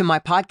listeners to my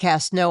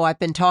podcast know I've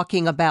been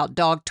talking about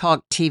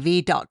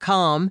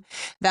dogtalktv.com.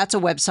 That's a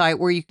website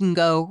where you can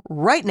go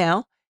right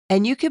now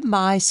and you can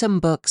buy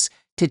some books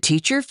to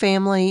teach your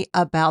family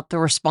about the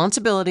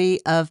responsibility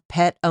of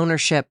pet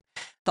ownership.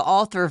 The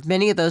author of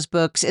many of those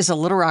books is a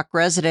Little Rock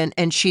resident,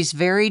 and she's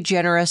very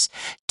generous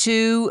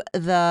to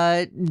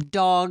the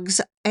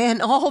dogs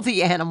and all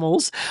the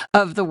animals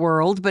of the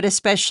world, but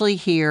especially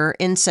here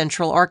in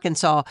Central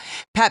Arkansas.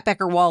 Pat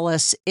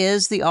Becker-Wallace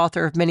is the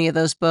author of many of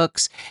those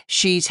books.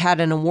 She's had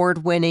an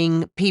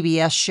award-winning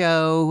PBS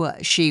show.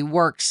 She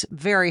works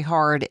very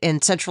hard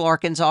in Central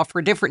Arkansas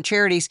for different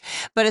charities,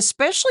 but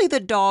especially the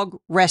dog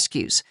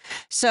rescues.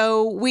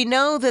 So we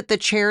know that the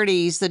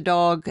charities, the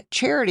dog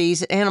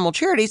charities, animal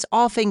charities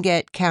often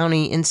get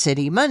county and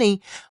city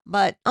money,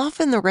 but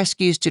often the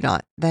rescues do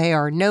not. They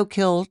are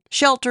no-kill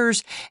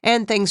shelters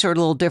and things are a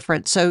little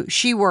different. So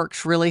she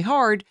works really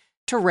hard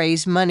to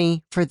raise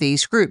money for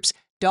these groups.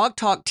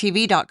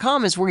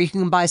 DogTalkTV.com is where you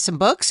can buy some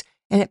books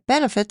and it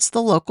benefits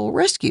the local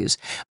rescues.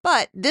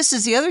 But this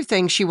is the other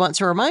thing she wants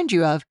to remind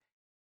you of.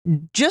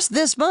 Just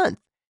this month,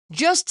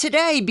 just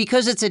today,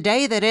 because it's a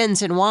day that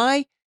ends in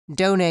Y,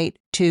 donate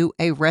to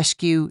a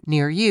rescue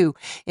near you.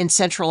 In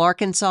Central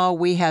Arkansas,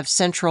 we have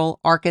Central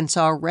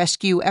Arkansas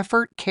Rescue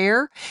Effort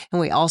Care, and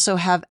we also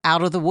have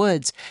Out of the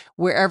Woods.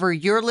 Wherever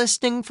you're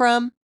listening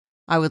from,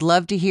 I would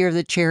love to hear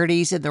the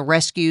charities and the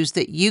rescues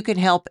that you can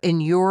help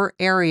in your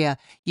area.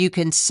 You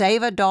can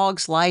save a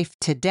dog's life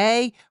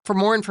today. For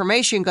more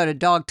information, go to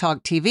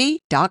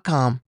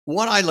dogtalktv.com.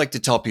 What I like to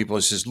tell people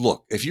is,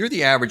 look, if you're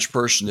the average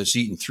person that's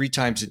eating 3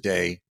 times a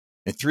day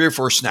and 3 or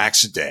 4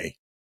 snacks a day,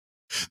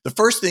 the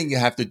first thing you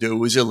have to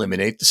do is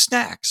eliminate the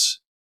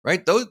snacks,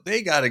 right?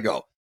 They got to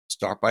go.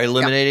 Start by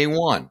eliminating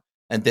one.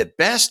 And the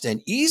best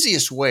and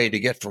easiest way to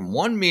get from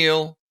one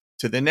meal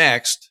to the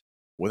next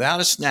without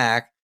a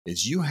snack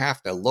is you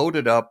have to load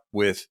it up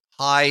with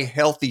high,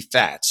 healthy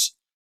fats.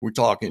 We're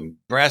talking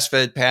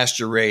grass-fed,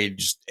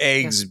 pasture-raised,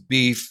 eggs,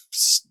 beef,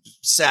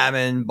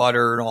 salmon,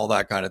 butter, and all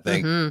that kind of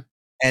thing. Mm-hmm.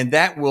 And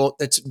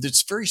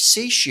it's very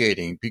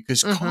satiating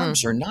because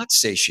carbs are not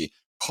satiating.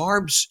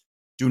 Carbs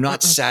do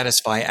not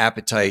satisfy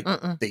appetite.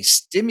 They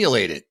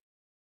stimulate it.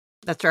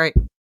 That's right.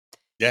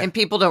 Yeah. And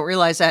people don't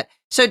realize that.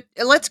 So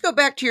let's go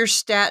back to your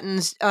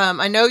statins.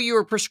 I know you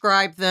were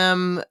prescribed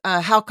them.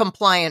 How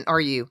compliant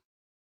are you?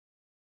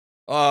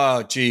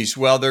 Oh, geez.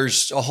 Well,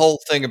 there's a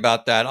whole thing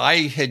about that.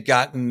 I had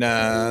gotten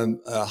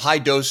a high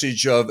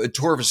dosage of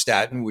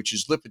atorvastatin, which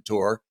is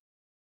Lipitor,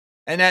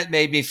 and that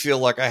made me feel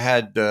like I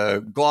had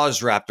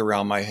gauze wrapped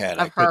around my head.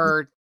 I I've couldn't.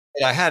 heard.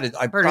 I had it.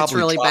 I Heard it's probably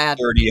really dropped bad.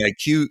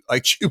 30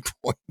 IQ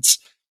points.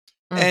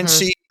 And Mm-hmm.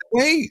 see, the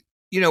way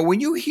when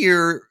you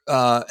hear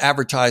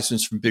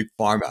advertisements from big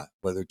pharma,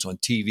 whether it's on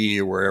TV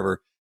or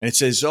wherever, and it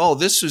says, "Oh,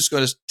 this is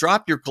going to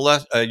drop your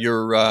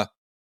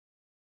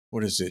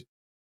what is it?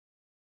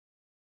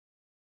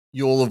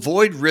 You'll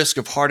avoid risk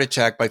of heart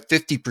attack by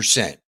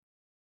 50%."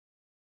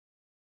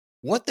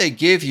 What they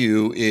give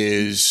you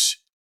is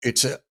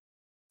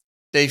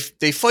they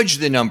fudge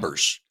the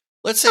numbers.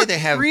 Let's say they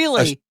have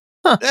Really?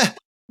 Huh.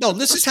 no.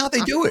 This is how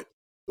they do it.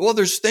 Well,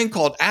 there's a thing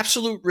called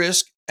absolute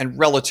risk and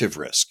relative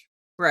risk.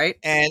 Right.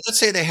 And let's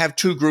say they have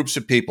two groups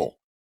of people.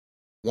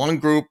 One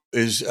group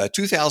is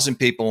 2,000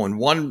 people, and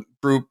one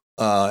group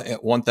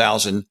at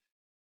 1,000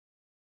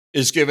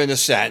 is given a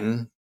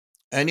statin,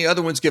 and the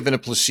other one's given a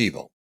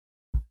placebo.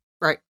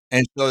 Right.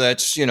 And so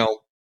that's, and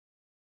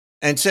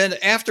then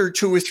after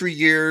 2 or 3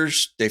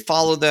 years, they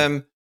follow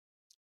them.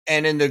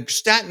 And in the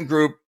statin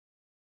group,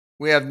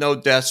 we have no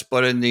deaths,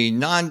 but in the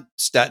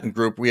non-statin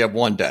group, we have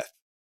one death.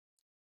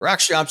 Or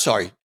actually, I'm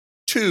sorry,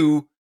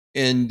 2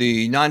 in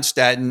the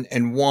non-statin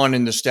and 1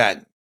 in the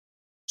statin.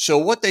 So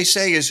what they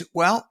say is,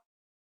 well,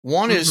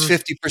 1 is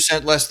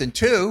 50% less than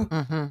 2.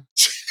 Mm-hmm.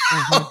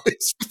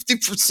 It's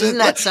 50% Isn't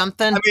that less.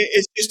 something? I mean,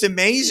 it's just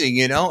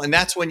amazing, And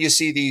that's when you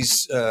see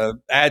these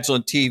ads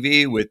on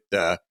TV with,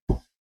 right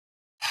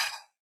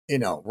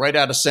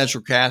out of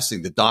Central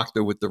Casting, the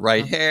doctor with the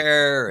right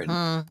hair,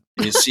 and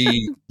you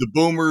see the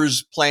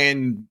boomers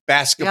playing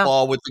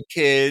basketball with the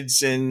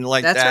kids and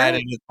like That's that, right.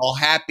 and it's all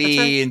happy That's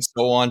right. and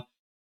so on.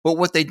 But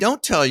what they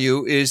don't tell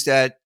you is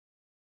that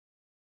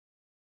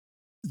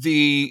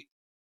the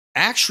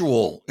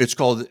it's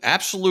called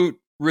absolute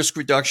risk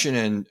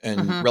reduction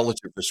and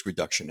relative risk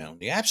reduction. Now,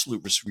 the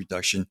absolute risk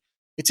reduction,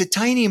 it's a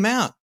tiny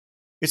amount.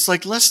 It's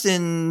like less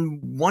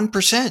than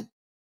 1%.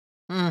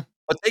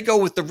 But they go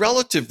with the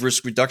relative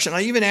risk reduction.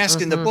 I even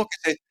ask in the book,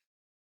 I say,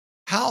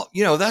 how,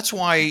 that's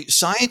why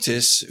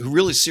scientists,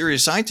 really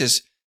serious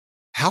scientists,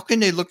 how can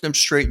they look them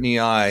straight in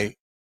the eye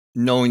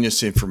knowing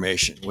this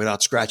information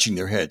without scratching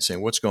their head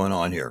saying, what's going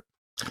on here?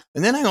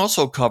 And then I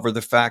also cover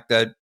the fact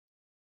that,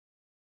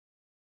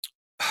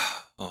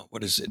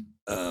 what is it?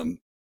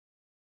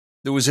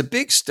 There was a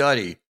big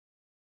study.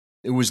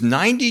 It was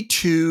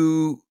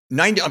 92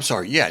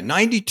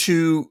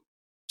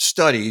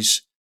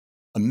 studies,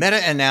 a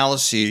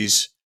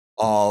meta-analyses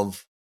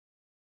of,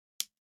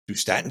 do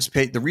statins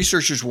pay? The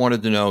researchers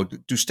wanted to know,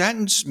 do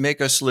statins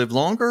make us live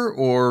longer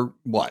or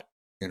what?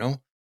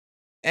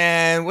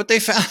 And what they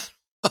found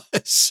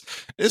was,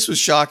 this was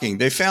shocking.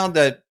 They found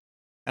that,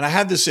 and I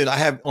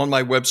have on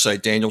my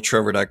website,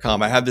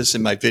 danieltrevor.com. I have this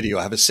in my video.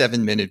 I have a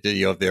 7-minute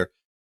video there.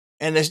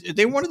 And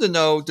they wanted to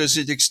know, does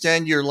it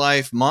extend your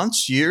life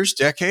months, years,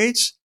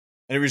 decades?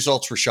 And the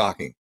results were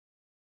shocking.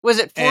 Was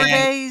it 4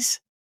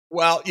 days?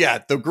 Well, yeah,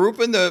 the group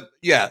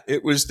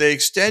they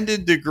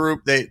extended the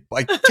group,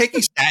 by taking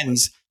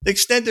statins, they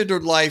extended their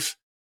life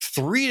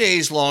 3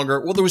 days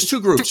longer. Well, there was 2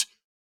 groups.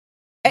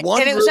 And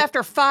it was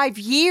after 5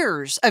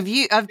 years of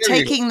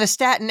taking the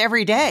statin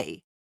every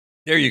day.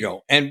 There you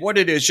go. And what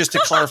it is, just to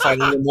clarify a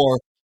little more,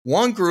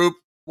 one group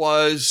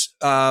was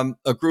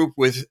a group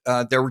with,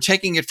 they were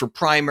taking it for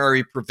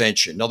primary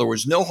prevention. In other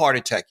words, no heart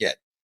attack yet.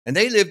 And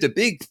they lived a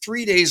big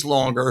 3 days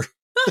longer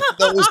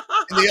than those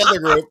in the other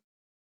group.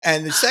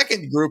 And the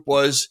second group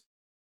was,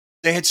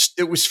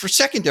 it was for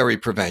secondary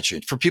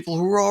prevention for people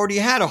who already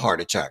had a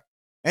heart attack.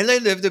 And they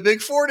lived a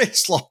big 4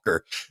 days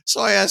longer.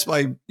 So I asked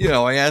my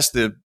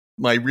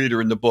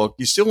reader in the book,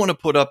 you still want to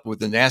put up with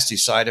the nasty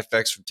side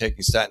effects from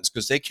taking statins?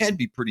 Because they can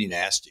be pretty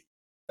nasty.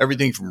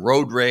 Everything from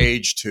road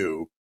rage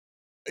to,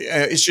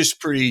 it's just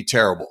pretty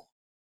terrible.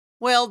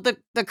 Well,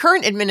 the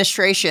current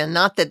administration,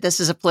 not that this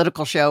is a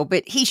political show,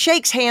 but he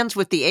shakes hands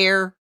with the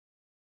air,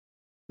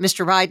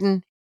 Mr.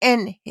 Biden,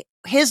 and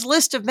his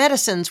list of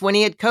medicines when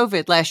he had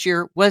COVID last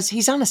year was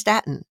he's on a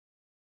statin.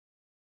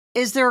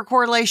 Is there a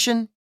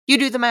correlation? You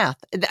do the math.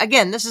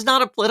 Again, this is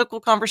not a political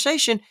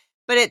conversation,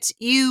 but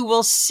you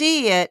will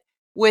see it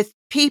with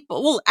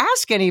people. We'll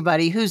ask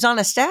anybody who's on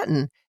a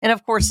statin. And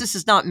of course, this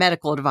is not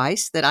medical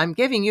advice that I'm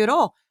giving you at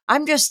all.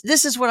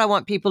 This is what I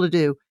want people to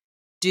do.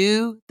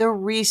 Do the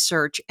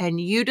research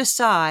and you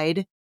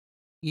decide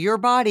your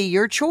body,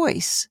 your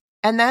choice.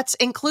 And that's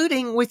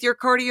including with your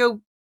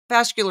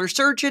cardiovascular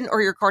surgeon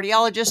or your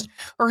cardiologist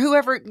or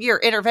whoever, your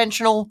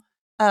interventional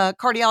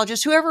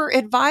cardiologist, whoever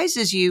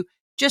advises you.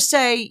 Just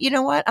say, you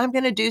know what, I'm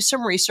going to do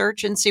some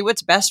research and see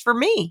what's best for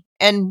me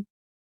and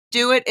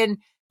do it and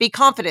be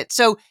confident.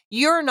 So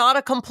you're not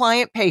a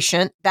compliant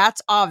patient.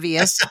 That's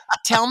obvious.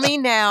 Tell me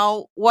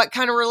now what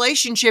kind of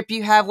relationship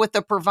you have with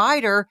the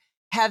provider.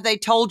 Have they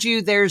told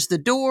you there's the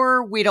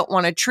door, we don't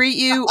want to treat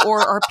you? Or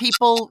are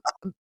people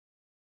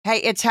Hey,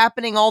 it's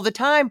happening all the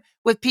time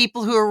with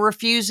people who are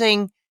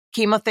refusing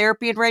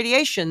chemotherapy and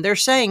radiation. They're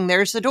saying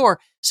there's the door.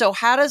 So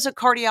how does a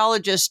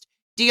cardiologist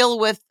deal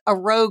with a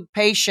rogue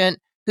patient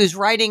who's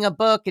writing a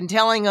book and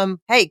telling them,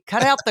 hey,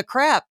 cut out the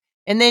crap,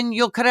 and then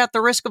you'll cut out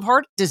the risk of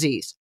heart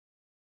disease?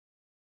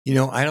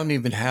 I don't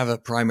even have a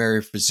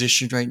primary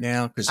physician right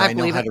now because I I know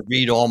believe how it. to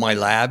read all my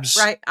labs.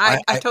 Right. I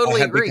I totally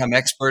have agree. become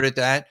expert at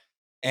that.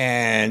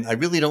 And I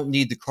really don't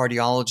need the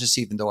cardiologist,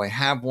 even though I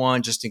have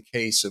one just in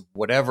case of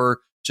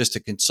whatever, just to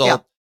Yeah.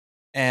 consult.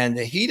 And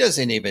he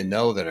doesn't even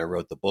know that I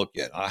wrote the book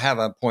yet. I have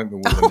an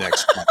appointment with him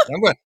next month.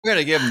 I'm going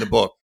to give him the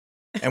book.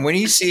 And when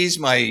he sees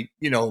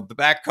the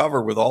back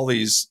cover with all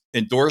these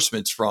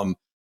endorsements from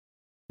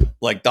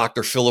like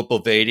Dr. Philip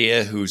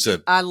Ovadia, who's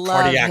a I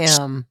love cardiac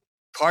him.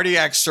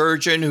 cardiac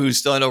surgeon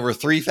who's done over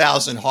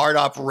 3,000 heart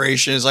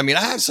operations. I mean,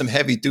 I have some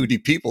heavy duty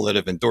people that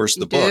have endorsed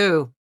You the book.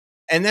 do.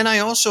 And then I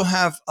also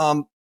have,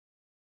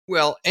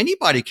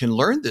 anybody can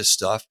learn this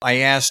stuff. I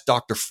asked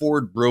Dr.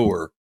 Ford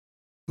Brewer,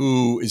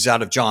 who is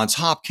out of Johns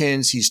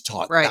Hopkins. He's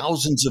taught Right.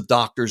 thousands of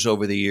doctors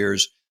over the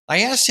years.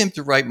 I asked him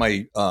to write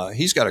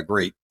he's got a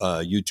great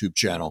YouTube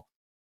channel.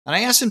 And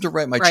I asked him to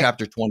write my Right.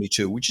 chapter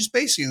 22, which is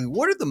basically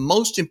what are the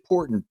most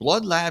important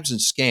blood labs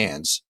and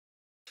scans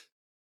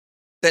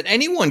that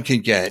anyone can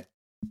get,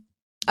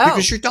 Oh,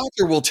 because your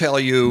doctor will tell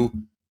you,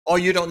 oh,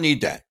 you don't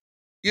need that.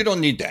 You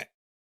don't need that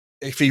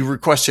if you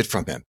request it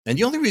from him. And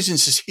the only reason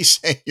he's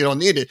saying you don't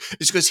need it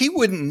is because he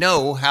wouldn't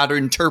know how to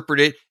interpret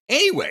it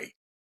anyway. He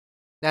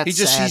that's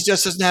just sad.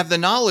 doesn't have the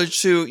knowledge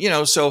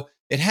to. So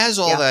it has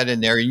all Yeah. that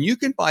in there, and you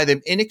can buy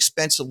them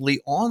inexpensively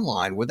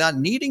online without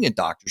needing a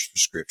doctor's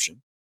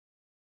prescription.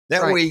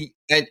 That Right. way,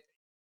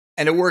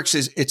 and it works.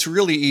 It's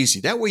really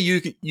easy. That way,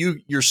 you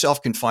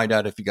yourself can find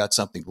out if you got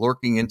something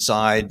lurking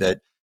inside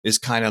that is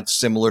kind of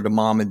similar to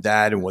mom and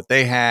dad and what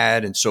they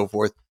had, and so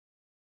forth,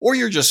 or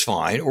you're just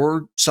fine,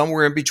 or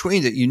somewhere in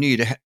between that you need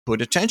to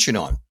put attention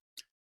on.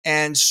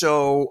 And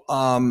so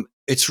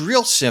it's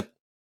real simple.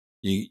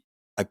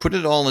 I put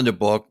it all in the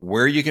book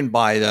where you can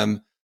buy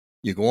them.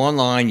 You go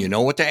online, you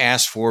know what to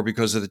ask for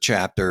because of the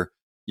chapter.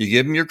 You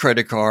give them your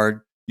credit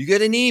card, you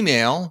get an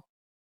email,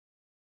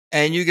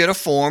 and you get a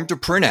form to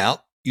print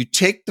out. You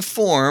take the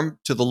form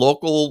to the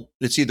local,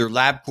 it's either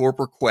LabCorp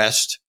or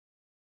Quest,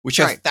 which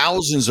have Right.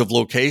 thousands of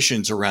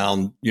locations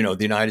around, the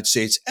United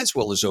States as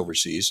well as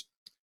overseas.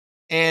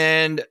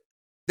 And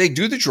they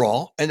do the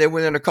draw, and then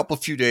within a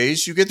few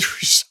days, you get the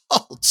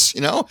results,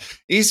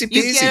 easy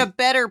You get a peasy.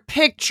 better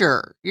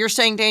picture. You're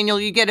saying, Daniel,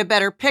 you get a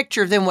better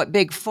picture than what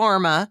Big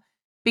Pharma,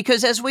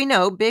 because as we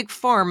know, Big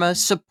Pharma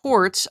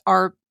supports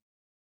our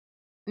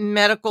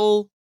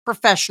medical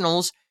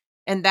professionals,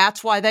 and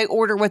that's why they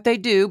order what they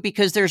do,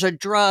 because there's a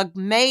drug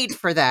made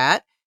for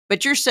that.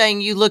 But you're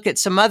saying you look at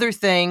some other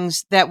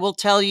things that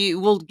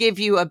will give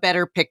you a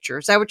better picture.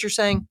 Is that what you're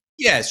saying?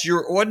 Yes,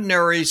 your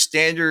ordinary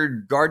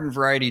standard garden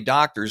variety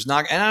doctors,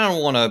 not, and I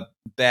don't want to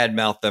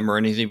badmouth them or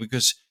anything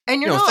because,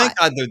 And you're thank not.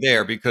 God they're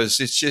there because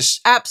it's just,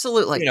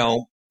 Absolutely.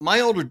 my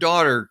older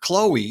daughter,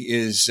 Chloe,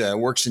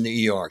 works in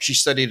the ER. She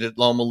studied at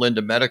Loma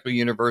Linda Medical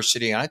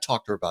University, and I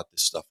talk to her about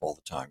this stuff all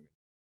the time.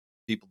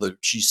 People that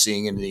she's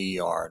seeing in the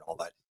ER and all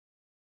that.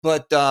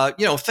 But,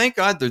 thank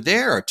God they're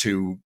there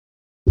to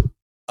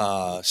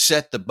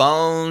set the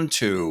bone,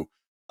 to,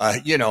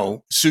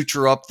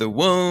 suture up the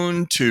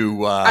wound,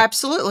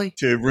 Absolutely.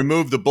 to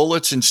remove the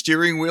bullets and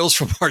steering wheels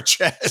from our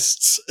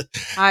chests.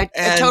 I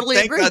And totally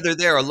thank agree. God they're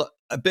there.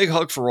 A big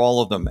hug for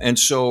all of them. And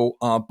so,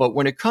 but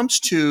when it comes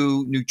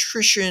to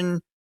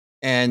nutrition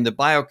and the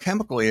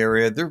biochemical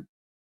area, they're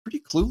pretty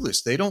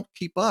clueless. They don't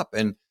keep up.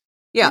 And,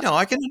 Yeah,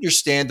 I can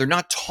understand they're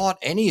not taught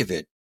any of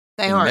it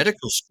they in aren't.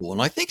 medical school.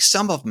 And I think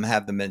some of them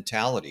have the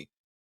mentality.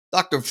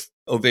 Dr.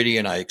 Ovidia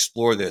and I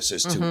explore this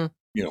as to, Hmm.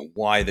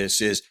 why this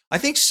is. I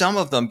think some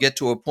of them get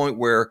to a point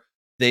where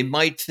they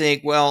might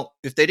think, well,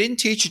 if they didn't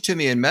teach it to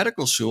me in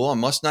medical school, I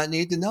must not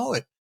need to know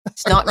it.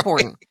 It's not Right?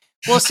 important.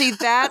 Well, see,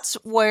 that's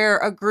where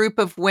a group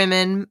of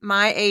women,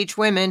 my age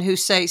women, who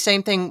say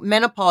same thing,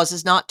 menopause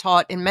is not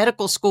taught in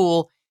medical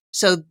school.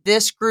 So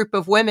this group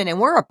of women, and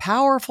we're a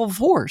powerful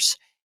force.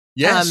 Um,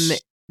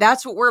 Yes.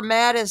 that's what we're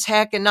mad as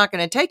heck and not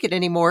going to take it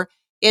anymore.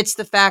 It's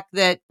the fact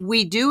that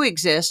we do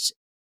exist,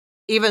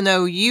 even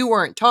though you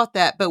weren't taught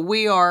that, but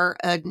we are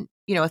a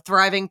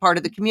thriving part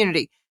of the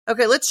community.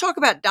 Okay, let's talk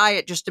about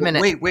diet just a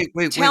minute.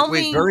 Tell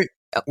me.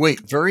 Oh,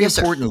 Very yes,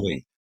 sir.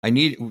 importantly,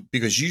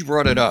 because you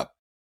brought it up.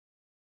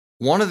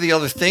 One of the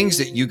other things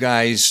that you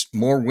guys,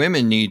 more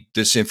women need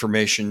this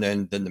information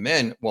than the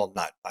men. Well,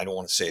 I don't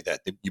want to say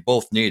that. You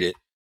both need it.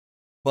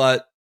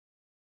 But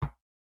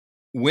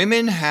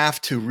women have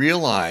to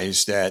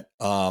realize that,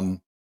 and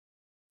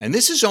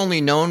this is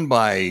only known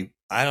by,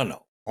 I don't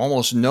know,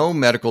 almost no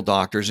medical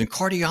doctors and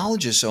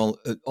cardiologists.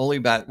 Only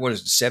about,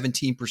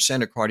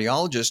 17% of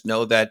cardiologists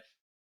know that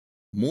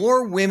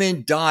more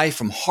women die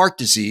from heart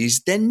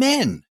disease than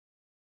men.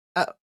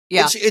 Oh,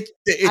 yeah. I It's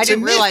a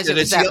didn't myth realize it that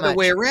was it's the that other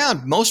way much.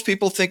 around. Most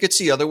people think it's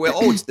the other way.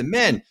 Oh, it's the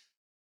men.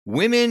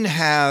 Women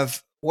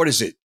have, what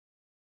is it?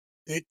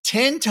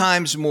 10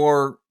 times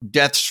more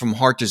deaths from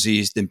heart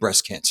disease than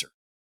breast cancer.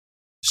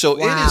 So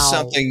it is Wow.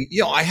 something,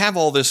 I have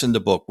all this in the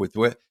book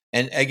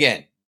and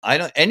again, I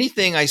don't,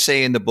 anything I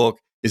say in the book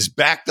is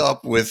backed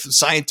up with I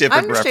scientific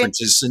understand.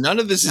 references. So none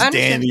of this is I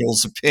understand.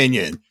 Daniel's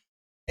opinion.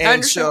 I And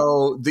understand.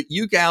 so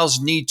you gals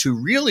need to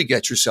really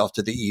get yourself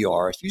to the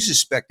ER if you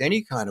suspect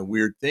any kind of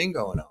weird thing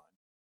going on.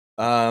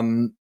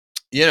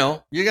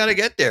 You got to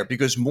get there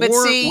because But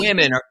more see,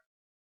 women are.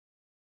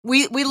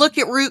 we look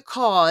at root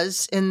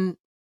cause in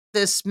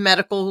this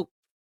medical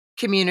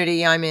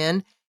community I'm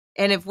in,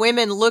 and if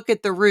women look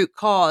at the root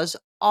cause,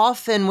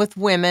 often with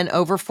women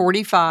over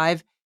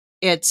 45,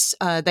 it's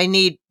they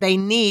need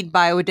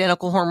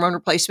bioidentical hormone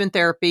replacement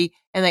therapy,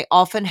 and they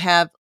often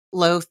have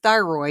low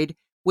thyroid,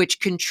 which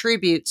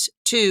contributes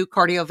to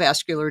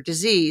cardiovascular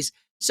disease.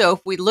 So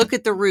if we look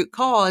at the root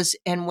cause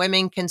and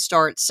women can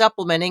start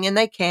supplementing, and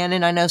they can,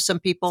 and I know some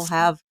people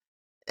have,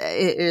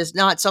 it is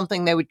not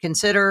something they would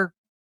consider.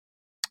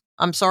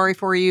 I'm sorry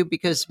for you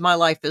because my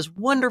life is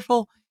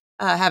wonderful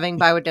having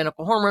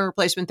bioidentical hormone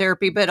replacement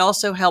therapy, but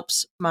also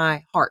helps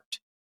my heart.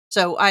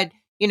 So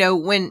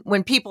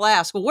when people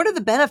ask, well, what are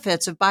the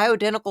benefits of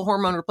bioidentical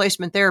hormone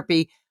replacement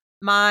therapy?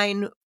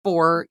 Mine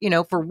for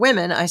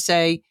women, I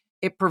say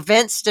it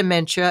prevents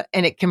dementia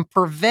and it can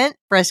prevent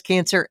breast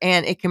cancer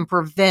and it can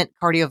prevent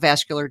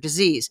cardiovascular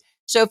disease.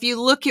 So if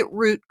you look at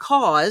root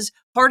cause,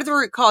 part of the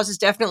root cause is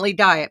definitely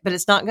diet, but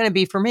it's not going to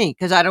be for me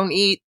because I don't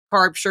eat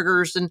carbs,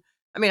 sugars, and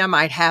I mean, I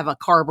might have a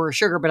carb or a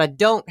sugar, but I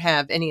don't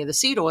have any of the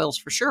seed oils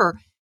for sure.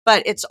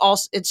 But it's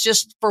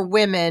just for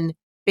women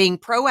being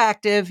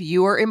proactive.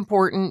 You are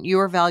important, you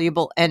are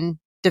valuable, and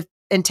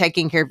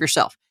taking care of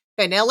yourself.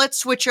 Okay, now let's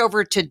switch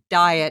over to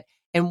diet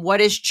and what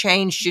has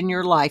changed in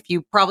your life.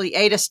 You probably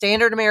ate a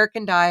standard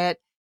American diet,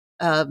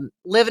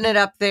 living it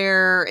up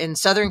there in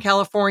Southern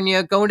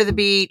California, going to the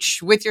beach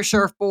with your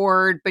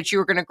surfboard, but you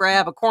were going to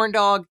grab a corn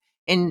dog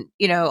and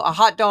a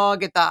hot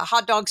dog at the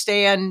hot dog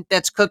stand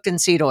that's cooked in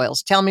seed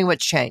oils. Tell me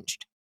what's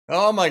changed.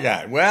 Oh my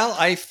God. Well,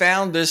 I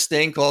found this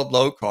thing called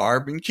low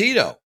carb and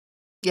keto.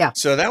 Yeah,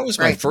 So that was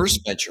my right. first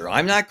venture.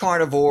 I'm not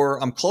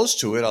carnivore. I'm close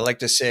to it. I like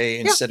to say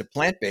Yeah, instead of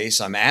plant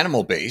based, I'm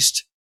animal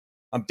based.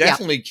 I'm yeah,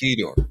 definitely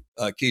keto.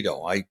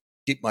 Keto. I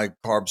keep my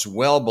carbs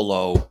well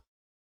below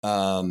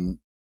um,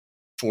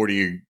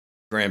 40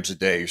 grams a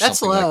day or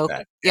that's something like low.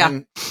 that. Yeah,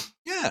 And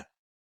yeah,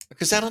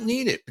 because I don't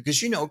need it.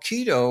 Because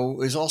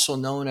keto is also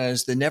known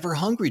as the never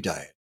hungry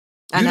diet.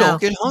 I You don't know.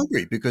 get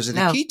hungry because of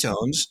the No,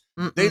 ketones.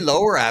 They mm-mm,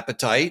 lower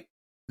appetite.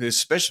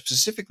 Especially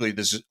specifically,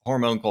 this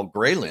hormone called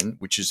ghrelin,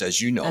 which is,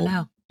 as you I know,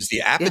 know. is the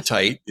Yes,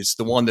 appetite. It's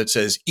the one that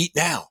says eat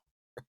now,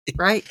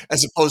 right.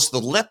 as opposed to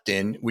the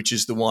leptin, which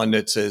is the one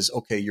that says,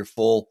 okay, you're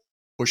full,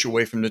 push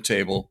away from the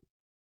table,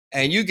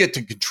 and you get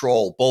to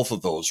control both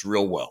of those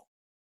real well.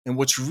 And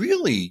what's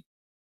really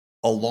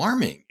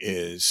alarming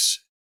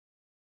is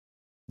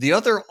the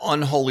other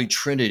unholy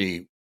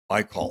trinity,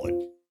 I call it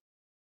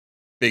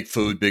big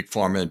food, big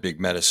pharma, and big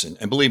medicine.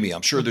 And believe me,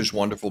 I'm sure Mhm, there's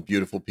wonderful,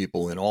 beautiful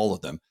people in all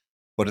of them.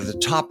 But at the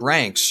top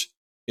ranks,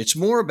 it's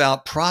more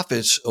about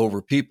profits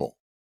over people.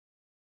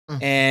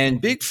 mm. And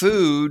big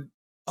food,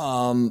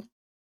 um,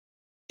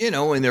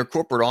 in their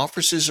corporate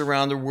offices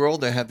around the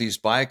world, they have these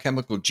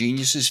biochemical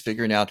geniuses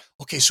figuring out,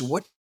 okay, so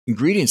what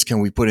ingredients can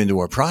we put into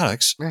our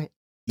products Right,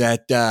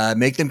 that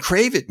make them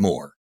crave it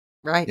more?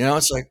 right.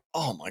 It's like,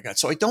 oh my God.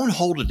 So I don't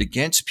hold it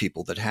against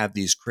people that have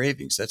these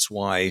cravings. That's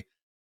why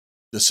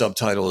the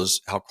subtitle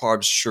is How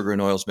Carbs, Sugar,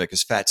 and Oils Make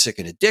Us Fat, Sick,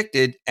 and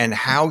Addicted, and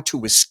How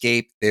to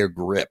Escape Their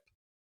Grip.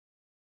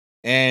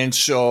 And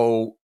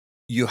so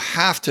you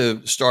have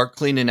to start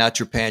cleaning out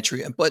your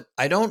pantry. But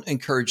I don't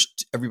encourage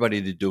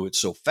everybody to do it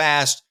so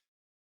fast.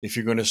 If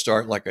you're going to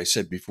start, like I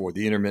said before,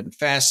 the intermittent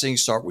fasting,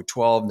 start with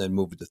 12 and then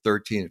move it to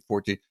 13 and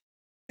 14.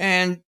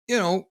 And,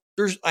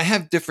 I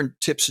have different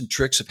tips and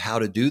tricks of how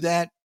to do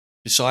that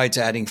besides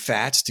adding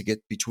fats to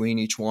get between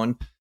each one.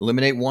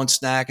 Eliminate one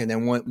snack. And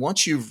then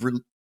once you've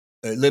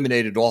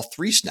eliminated all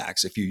three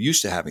snacks, if you're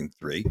used to having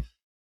three,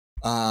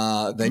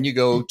 then you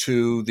go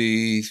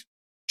to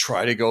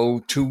try to go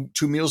two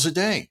meals a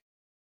day.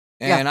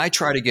 Yeah, And I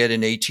try to get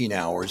in 18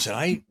 hours.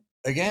 And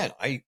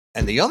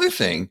and the other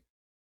thing,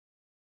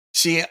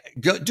 see,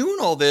 doing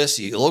all this,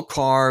 the low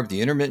carb,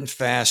 the intermittent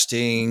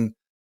fasting,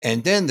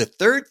 and then the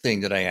third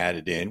thing that I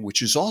added in,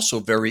 which is also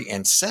very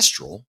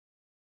ancestral,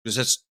 because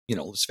that's,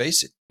 let's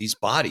face it, these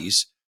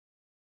bodies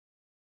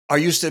are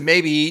used to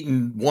maybe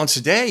eating once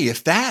a day,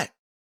 if that,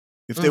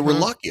 if they were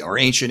mm-hmm, lucky, our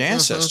ancient mm-hmm.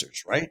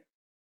 ancestors, right?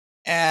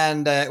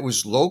 And it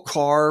was low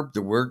carb.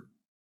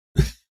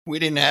 We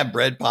didn't have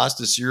bread,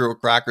 pasta, cereal,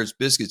 crackers,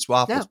 biscuits,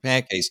 waffles, No.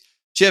 pancakes,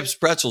 chips,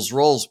 pretzels,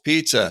 rolls,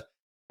 pizza,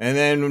 and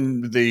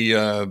then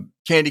the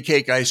candy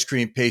cake, ice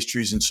cream,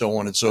 pastries, and so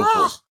on and so forth.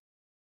 Oh,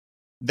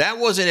 That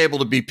wasn't able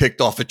to be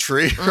picked off a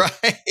tree, mm,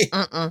 right?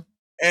 mm-mm.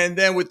 And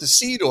then with the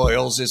seed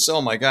oils, it's,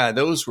 oh my God,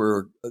 those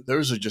are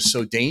just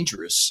so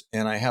dangerous.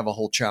 And I have a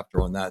whole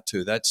chapter on that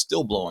too. That's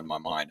still blowing my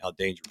mind how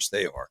dangerous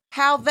they are.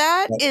 How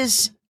that But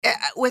is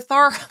with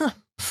our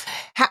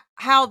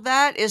how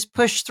that is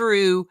pushed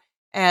through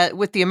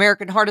with the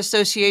American Heart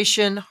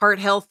Association, Heart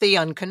Healthy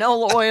on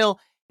canola oil,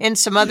 and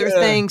some other Yeah.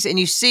 things, and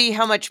you see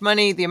how much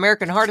money the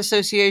American Heart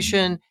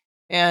Association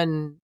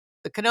and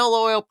the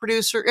canola oil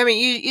producer. I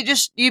mean,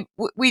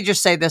 we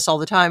just say this all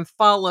the time: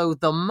 follow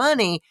the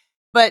money.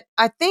 But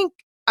I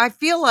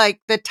feel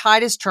like the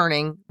tide is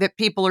turning. That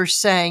people are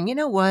saying, you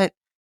know what,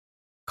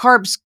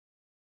 carbs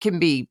can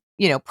be,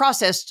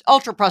 processed,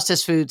 ultra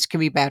processed foods can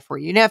be bad for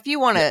you. Now, if you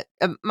want Yeah.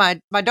 to,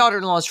 my daughter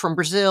in law is from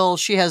Brazil.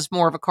 She has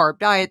more of a carb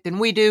diet than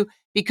we do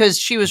because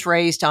she was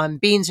raised on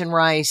beans and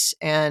rice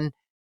and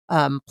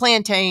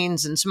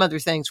plantains and some other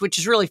things, which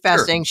is really Sure.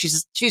 fascinating.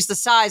 She's the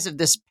size of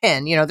this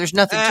pen. There's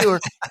nothing Ah, to her,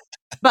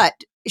 but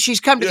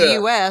she's come to the yeah.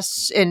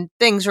 U.S. and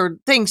things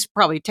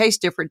probably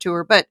taste different to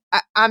her. But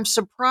I'm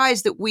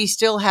surprised that we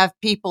still have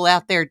people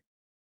out there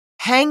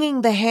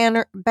hanging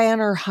the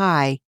banner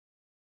high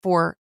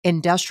for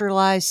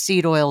industrialized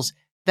seed oils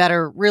that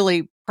are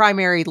really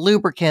primary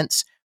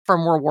lubricants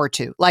from World War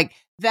II. Like,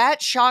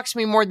 that shocks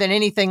me more than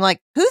anything. Like,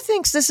 who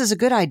thinks this is a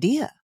good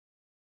idea?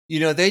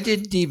 They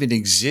didn't even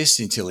exist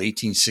until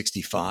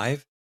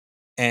 1865,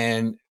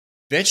 and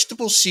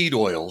vegetable seed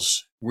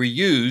oils were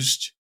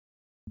used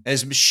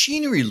as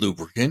machinery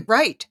lubricant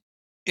Right.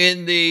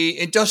 in the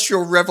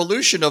Industrial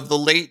Revolution of the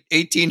late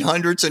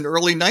 1800s and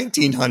early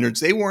 1900s.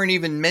 They weren't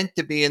even meant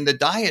to be in the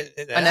diet.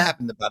 That I know.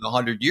 happened about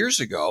 100 years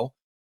ago.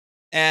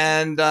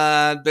 And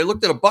they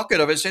looked at a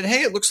bucket of it and said,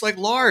 "Hey, it looks like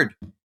lard.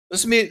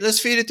 Let's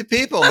feed it to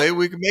people. Maybe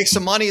we can make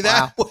some money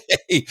that Wow.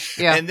 way."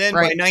 Yeah. And then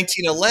by Right.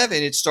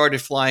 1911, it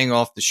started flying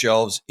off the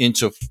shelves in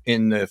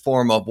the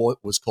form of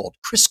what was called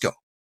Crisco.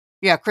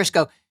 Yeah.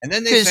 Crisco. And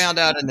then they Because found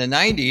out in the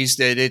 90s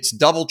that it's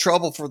double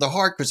trouble for the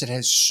heart because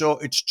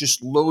it's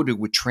just loaded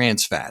with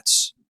trans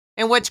fats,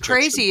 And what's which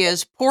actually, crazy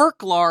is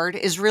pork lard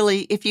is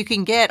really, if you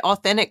can get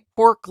authentic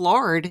pork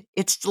lard,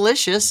 it's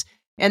delicious.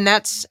 And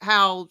that's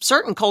how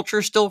certain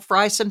cultures still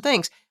fry some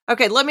things.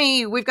 Okay,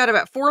 we've got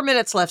about 4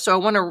 minutes left. So I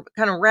want to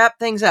kind of wrap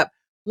things up.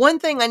 One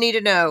thing I need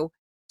to know.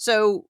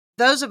 So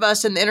those of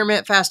us in the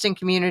intermittent fasting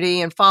community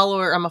and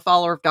I'm a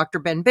follower of Dr.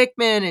 Ben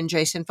Bickman and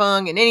Jason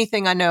Fung, and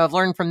anything I know I've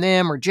learned from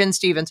them or Jen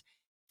Stevens.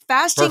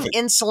 Fasting perfect.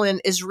 insulin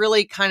is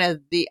really kind of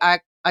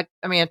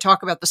I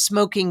talk about the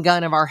smoking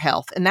gun of our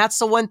health. And that's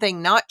the one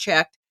thing not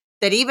checked,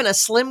 that even a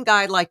slim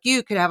guy like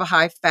you could have a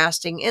high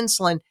fasting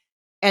insulin.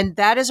 And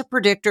that is a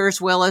predictor as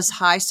well as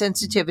high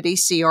sensitivity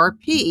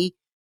CRP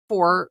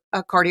for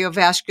a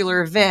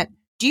cardiovascular event.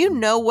 Do you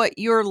know what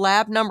your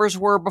lab numbers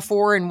were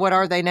before and what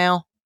are they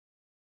now?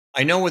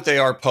 I know what they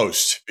are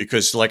post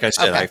because, like I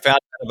said, Okay. I found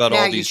out about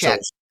Now all you these.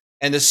 check.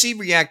 And the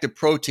C-reactive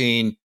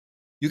protein,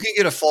 you can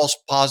get a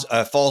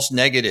false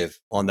negative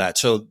on that.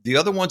 So the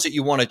other ones that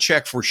you want to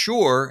check for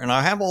sure, and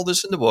I have all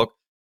this in the book,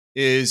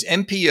 is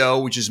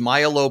MPO, which is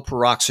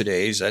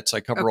myeloperoxidase. That's, I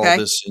cover all Okay.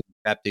 this in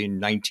chapter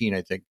 19,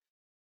 I think,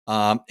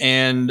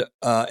 and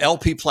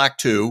LP plaque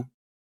 2,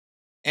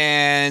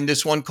 and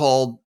this one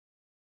called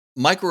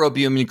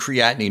microalbumin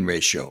creatinine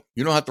ratio.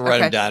 You don't have to write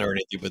them Okay. down or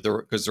anything, but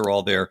because they're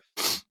all there.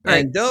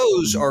 Right. And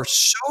those are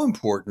so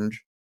important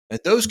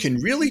that those can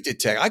really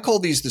detect. I call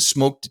these the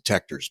smoke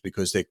detectors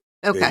because they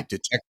Okay.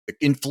 detect the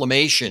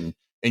inflammation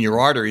in your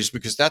arteries,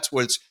 because that's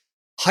what's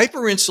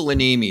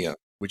hyperinsulinemia,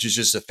 which is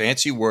just a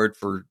fancy word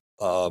for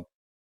High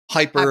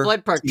hyper, blood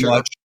too pressure.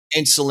 much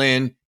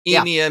insulin.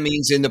 Yeah. Emia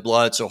means in the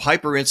blood. So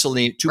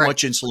hyperinsulin, too Right.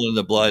 much insulin in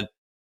the blood.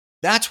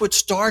 That's what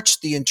starts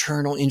the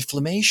internal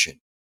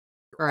inflammation,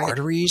 your Right.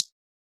 arteries.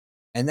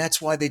 And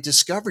that's why they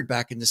discovered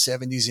back in the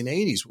 70s and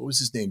 80s, what was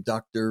his name?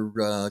 Dr.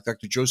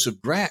 Joseph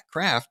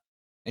Kraft.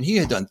 And he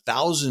had done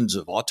thousands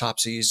of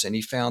autopsies, and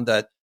he found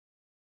that,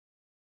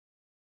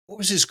 what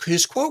was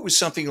his quote was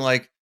something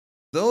like,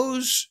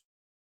 those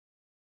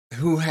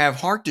who have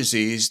heart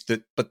disease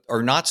but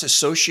are not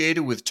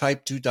associated with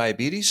type 2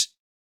 diabetes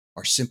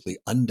are simply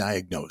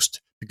undiagnosed,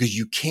 because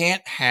you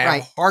can't have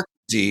Right. heart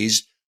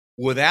disease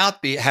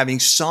without having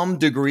some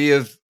degree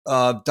of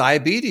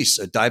diabetes,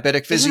 a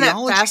diabetic Isn't that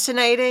physiology.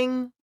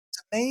 fascinating?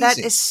 That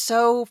Amazing. is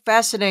so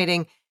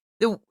fascinating.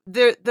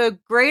 The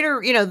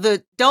greater,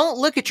 the don't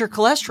look at your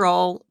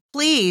cholesterol.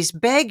 Please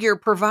beg your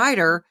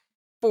provider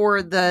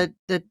for the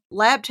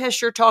lab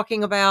test you're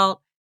talking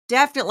about.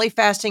 Definitely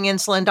fasting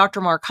insulin.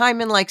 Dr. Mark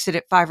Hyman likes it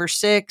at 5 or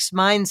 6.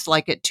 Mine's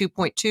like at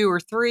 2.2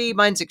 or 3.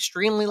 Mine's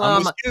extremely low.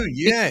 I'm with you.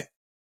 Yeah,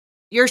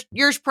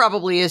 Yours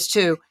probably is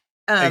too.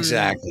 Um,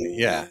 exactly.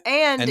 Yeah.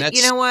 And and you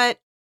that's, know what?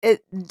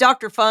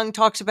 Dr. Fung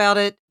talks about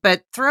it,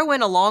 but throw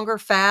in a longer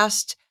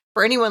fast.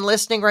 For anyone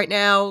listening right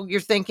now,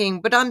 you're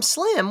thinking, but I'm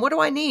slim. What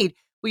do I need?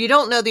 Well, you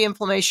don't know the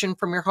inflammation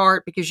from your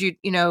heart because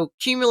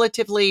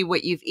cumulatively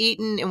what you've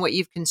eaten and what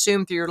you've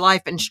consumed through your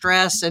life and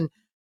stress and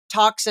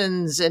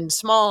toxins and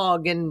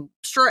smog and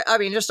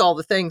just all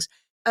the things.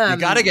 you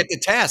got to Um, get the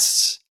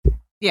tests.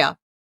 yeah,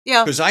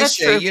 yeah, Because I that's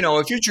say,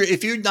 true.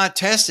 if you're not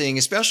testing,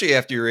 especially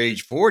after you're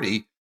age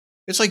 40,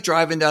 it's like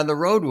driving down the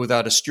road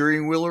without a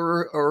steering wheel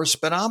or a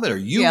speedometer.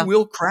 You Yeah,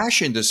 will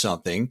crash into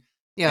something,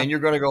 yeah. and you're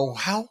going to go,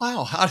 how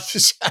did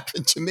this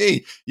happen to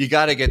me? You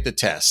got to get the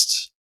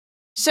tests.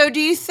 So do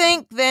you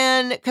think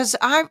then, because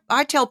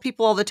I tell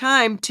people all the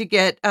time to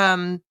get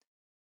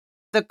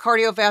the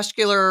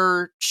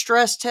cardiovascular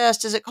stress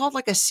test. Is it called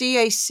like a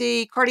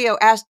CAC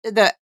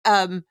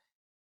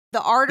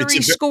the artery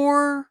It's a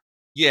score?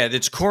 Yeah,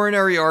 that's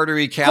coronary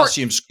artery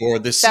calcium score,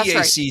 the That's right.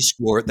 CAC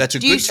score. That's a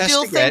Do you good test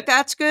still to think get.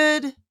 that's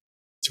good?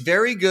 It's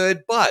very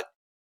good, but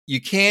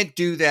you can't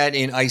do that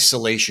in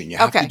isolation. You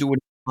have to Okay. do it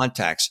in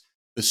contacts.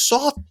 The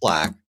soft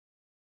plaque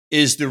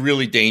is the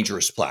really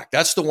dangerous plaque.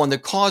 That's the one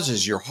that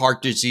causes your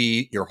heart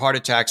disease, your heart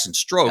attacks and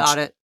strokes. Got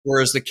it.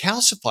 Whereas the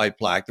calcified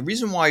plaque, the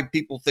reason why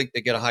people think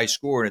they get a high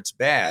score and it's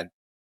bad,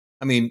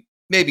 I mean,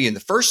 maybe in the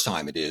first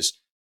time it is.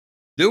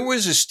 There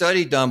was a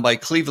study done by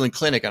Cleveland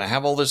Clinic, and I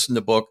have all this in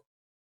the book.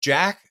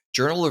 JACC,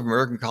 Journal of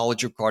American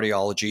College of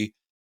Cardiology,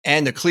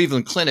 and the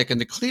Cleveland Clinic. And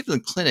the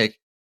Cleveland Clinic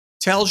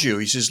tells you,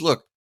 he says,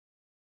 look,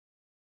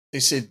 they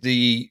said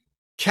the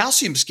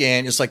calcium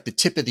scan is like the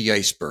tip of the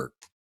iceberg.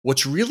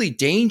 What's really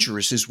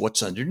dangerous is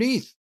what's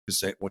underneath.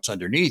 Because what's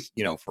underneath,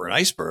 for an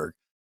iceberg,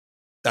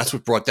 that's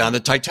what brought down the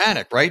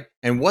Titanic, right?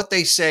 And what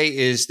they say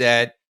is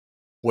that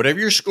whatever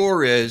your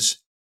score is,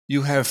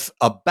 you have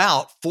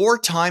about 4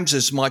 times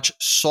as much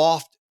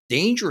soft,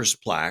 dangerous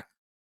plaque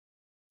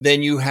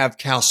than you have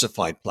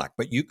calcified plaque.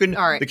 But you can,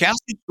 All right. the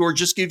calcium score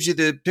just gives you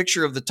the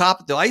picture of the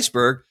top of the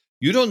iceberg.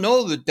 You don't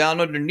know that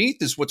down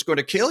underneath is what's going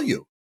to kill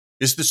you,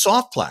 is the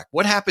soft plaque.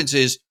 What happens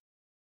is,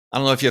 I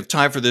don't know if you have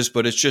time for this,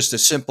 but it's just a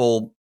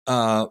simple,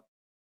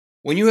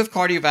 when you have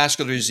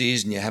cardiovascular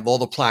disease and you have all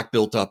the plaque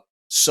built up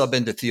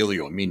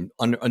subendothelial,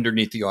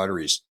 underneath the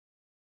arteries,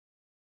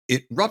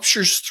 it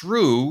ruptures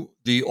through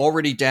the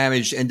already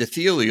damaged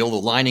endothelial, the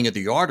lining of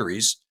the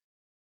arteries.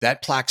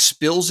 That plaque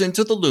spills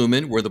into the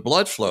lumen where the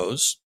blood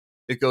flows.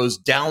 It goes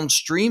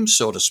downstream,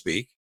 so to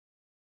speak.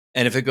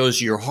 And if it goes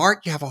to your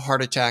heart, you have a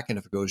heart attack. And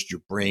if it goes to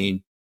your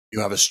brain, you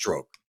have a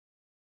stroke.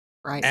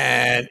 Right.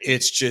 And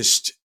it's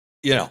just,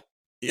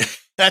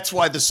 that's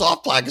why the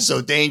soft plaque is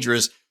so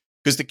dangerous,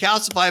 because the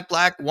calcified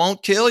plaque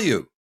won't kill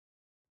you.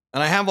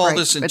 And I have all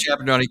this in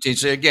chapter 19.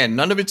 So again,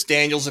 none of it's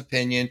Daniel's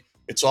opinion.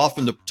 It's all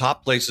from the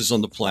top places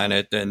on the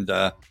planet. And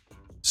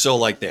so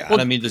like that.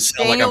 Well, I mean, to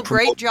sound Daniel, like I'm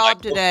great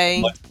job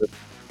today. Much,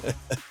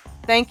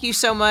 Thank you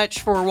so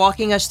much for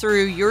walking us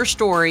through your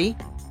story.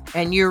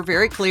 And you're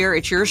very clear.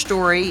 It's your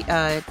story.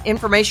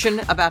 Information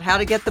about how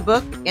to get the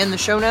book in the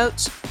show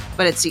notes.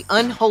 But it's the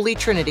Unholy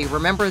Trinity.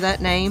 Remember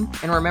that name.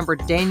 And remember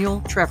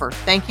Daniel Trevor.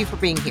 Thank you for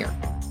being here.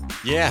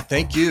 Yeah,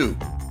 thank you.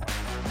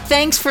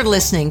 Thanks for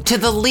listening to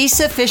the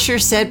Lisa Fisher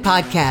Said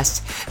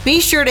podcast. Be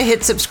sure to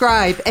hit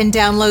subscribe and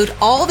download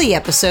all the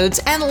episodes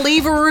and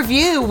leave a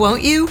review,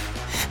 won't you?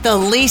 The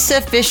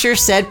Lisa Fisher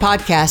Said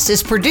podcast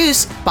is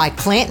produced by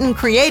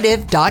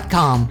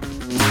ClantonCreative.com.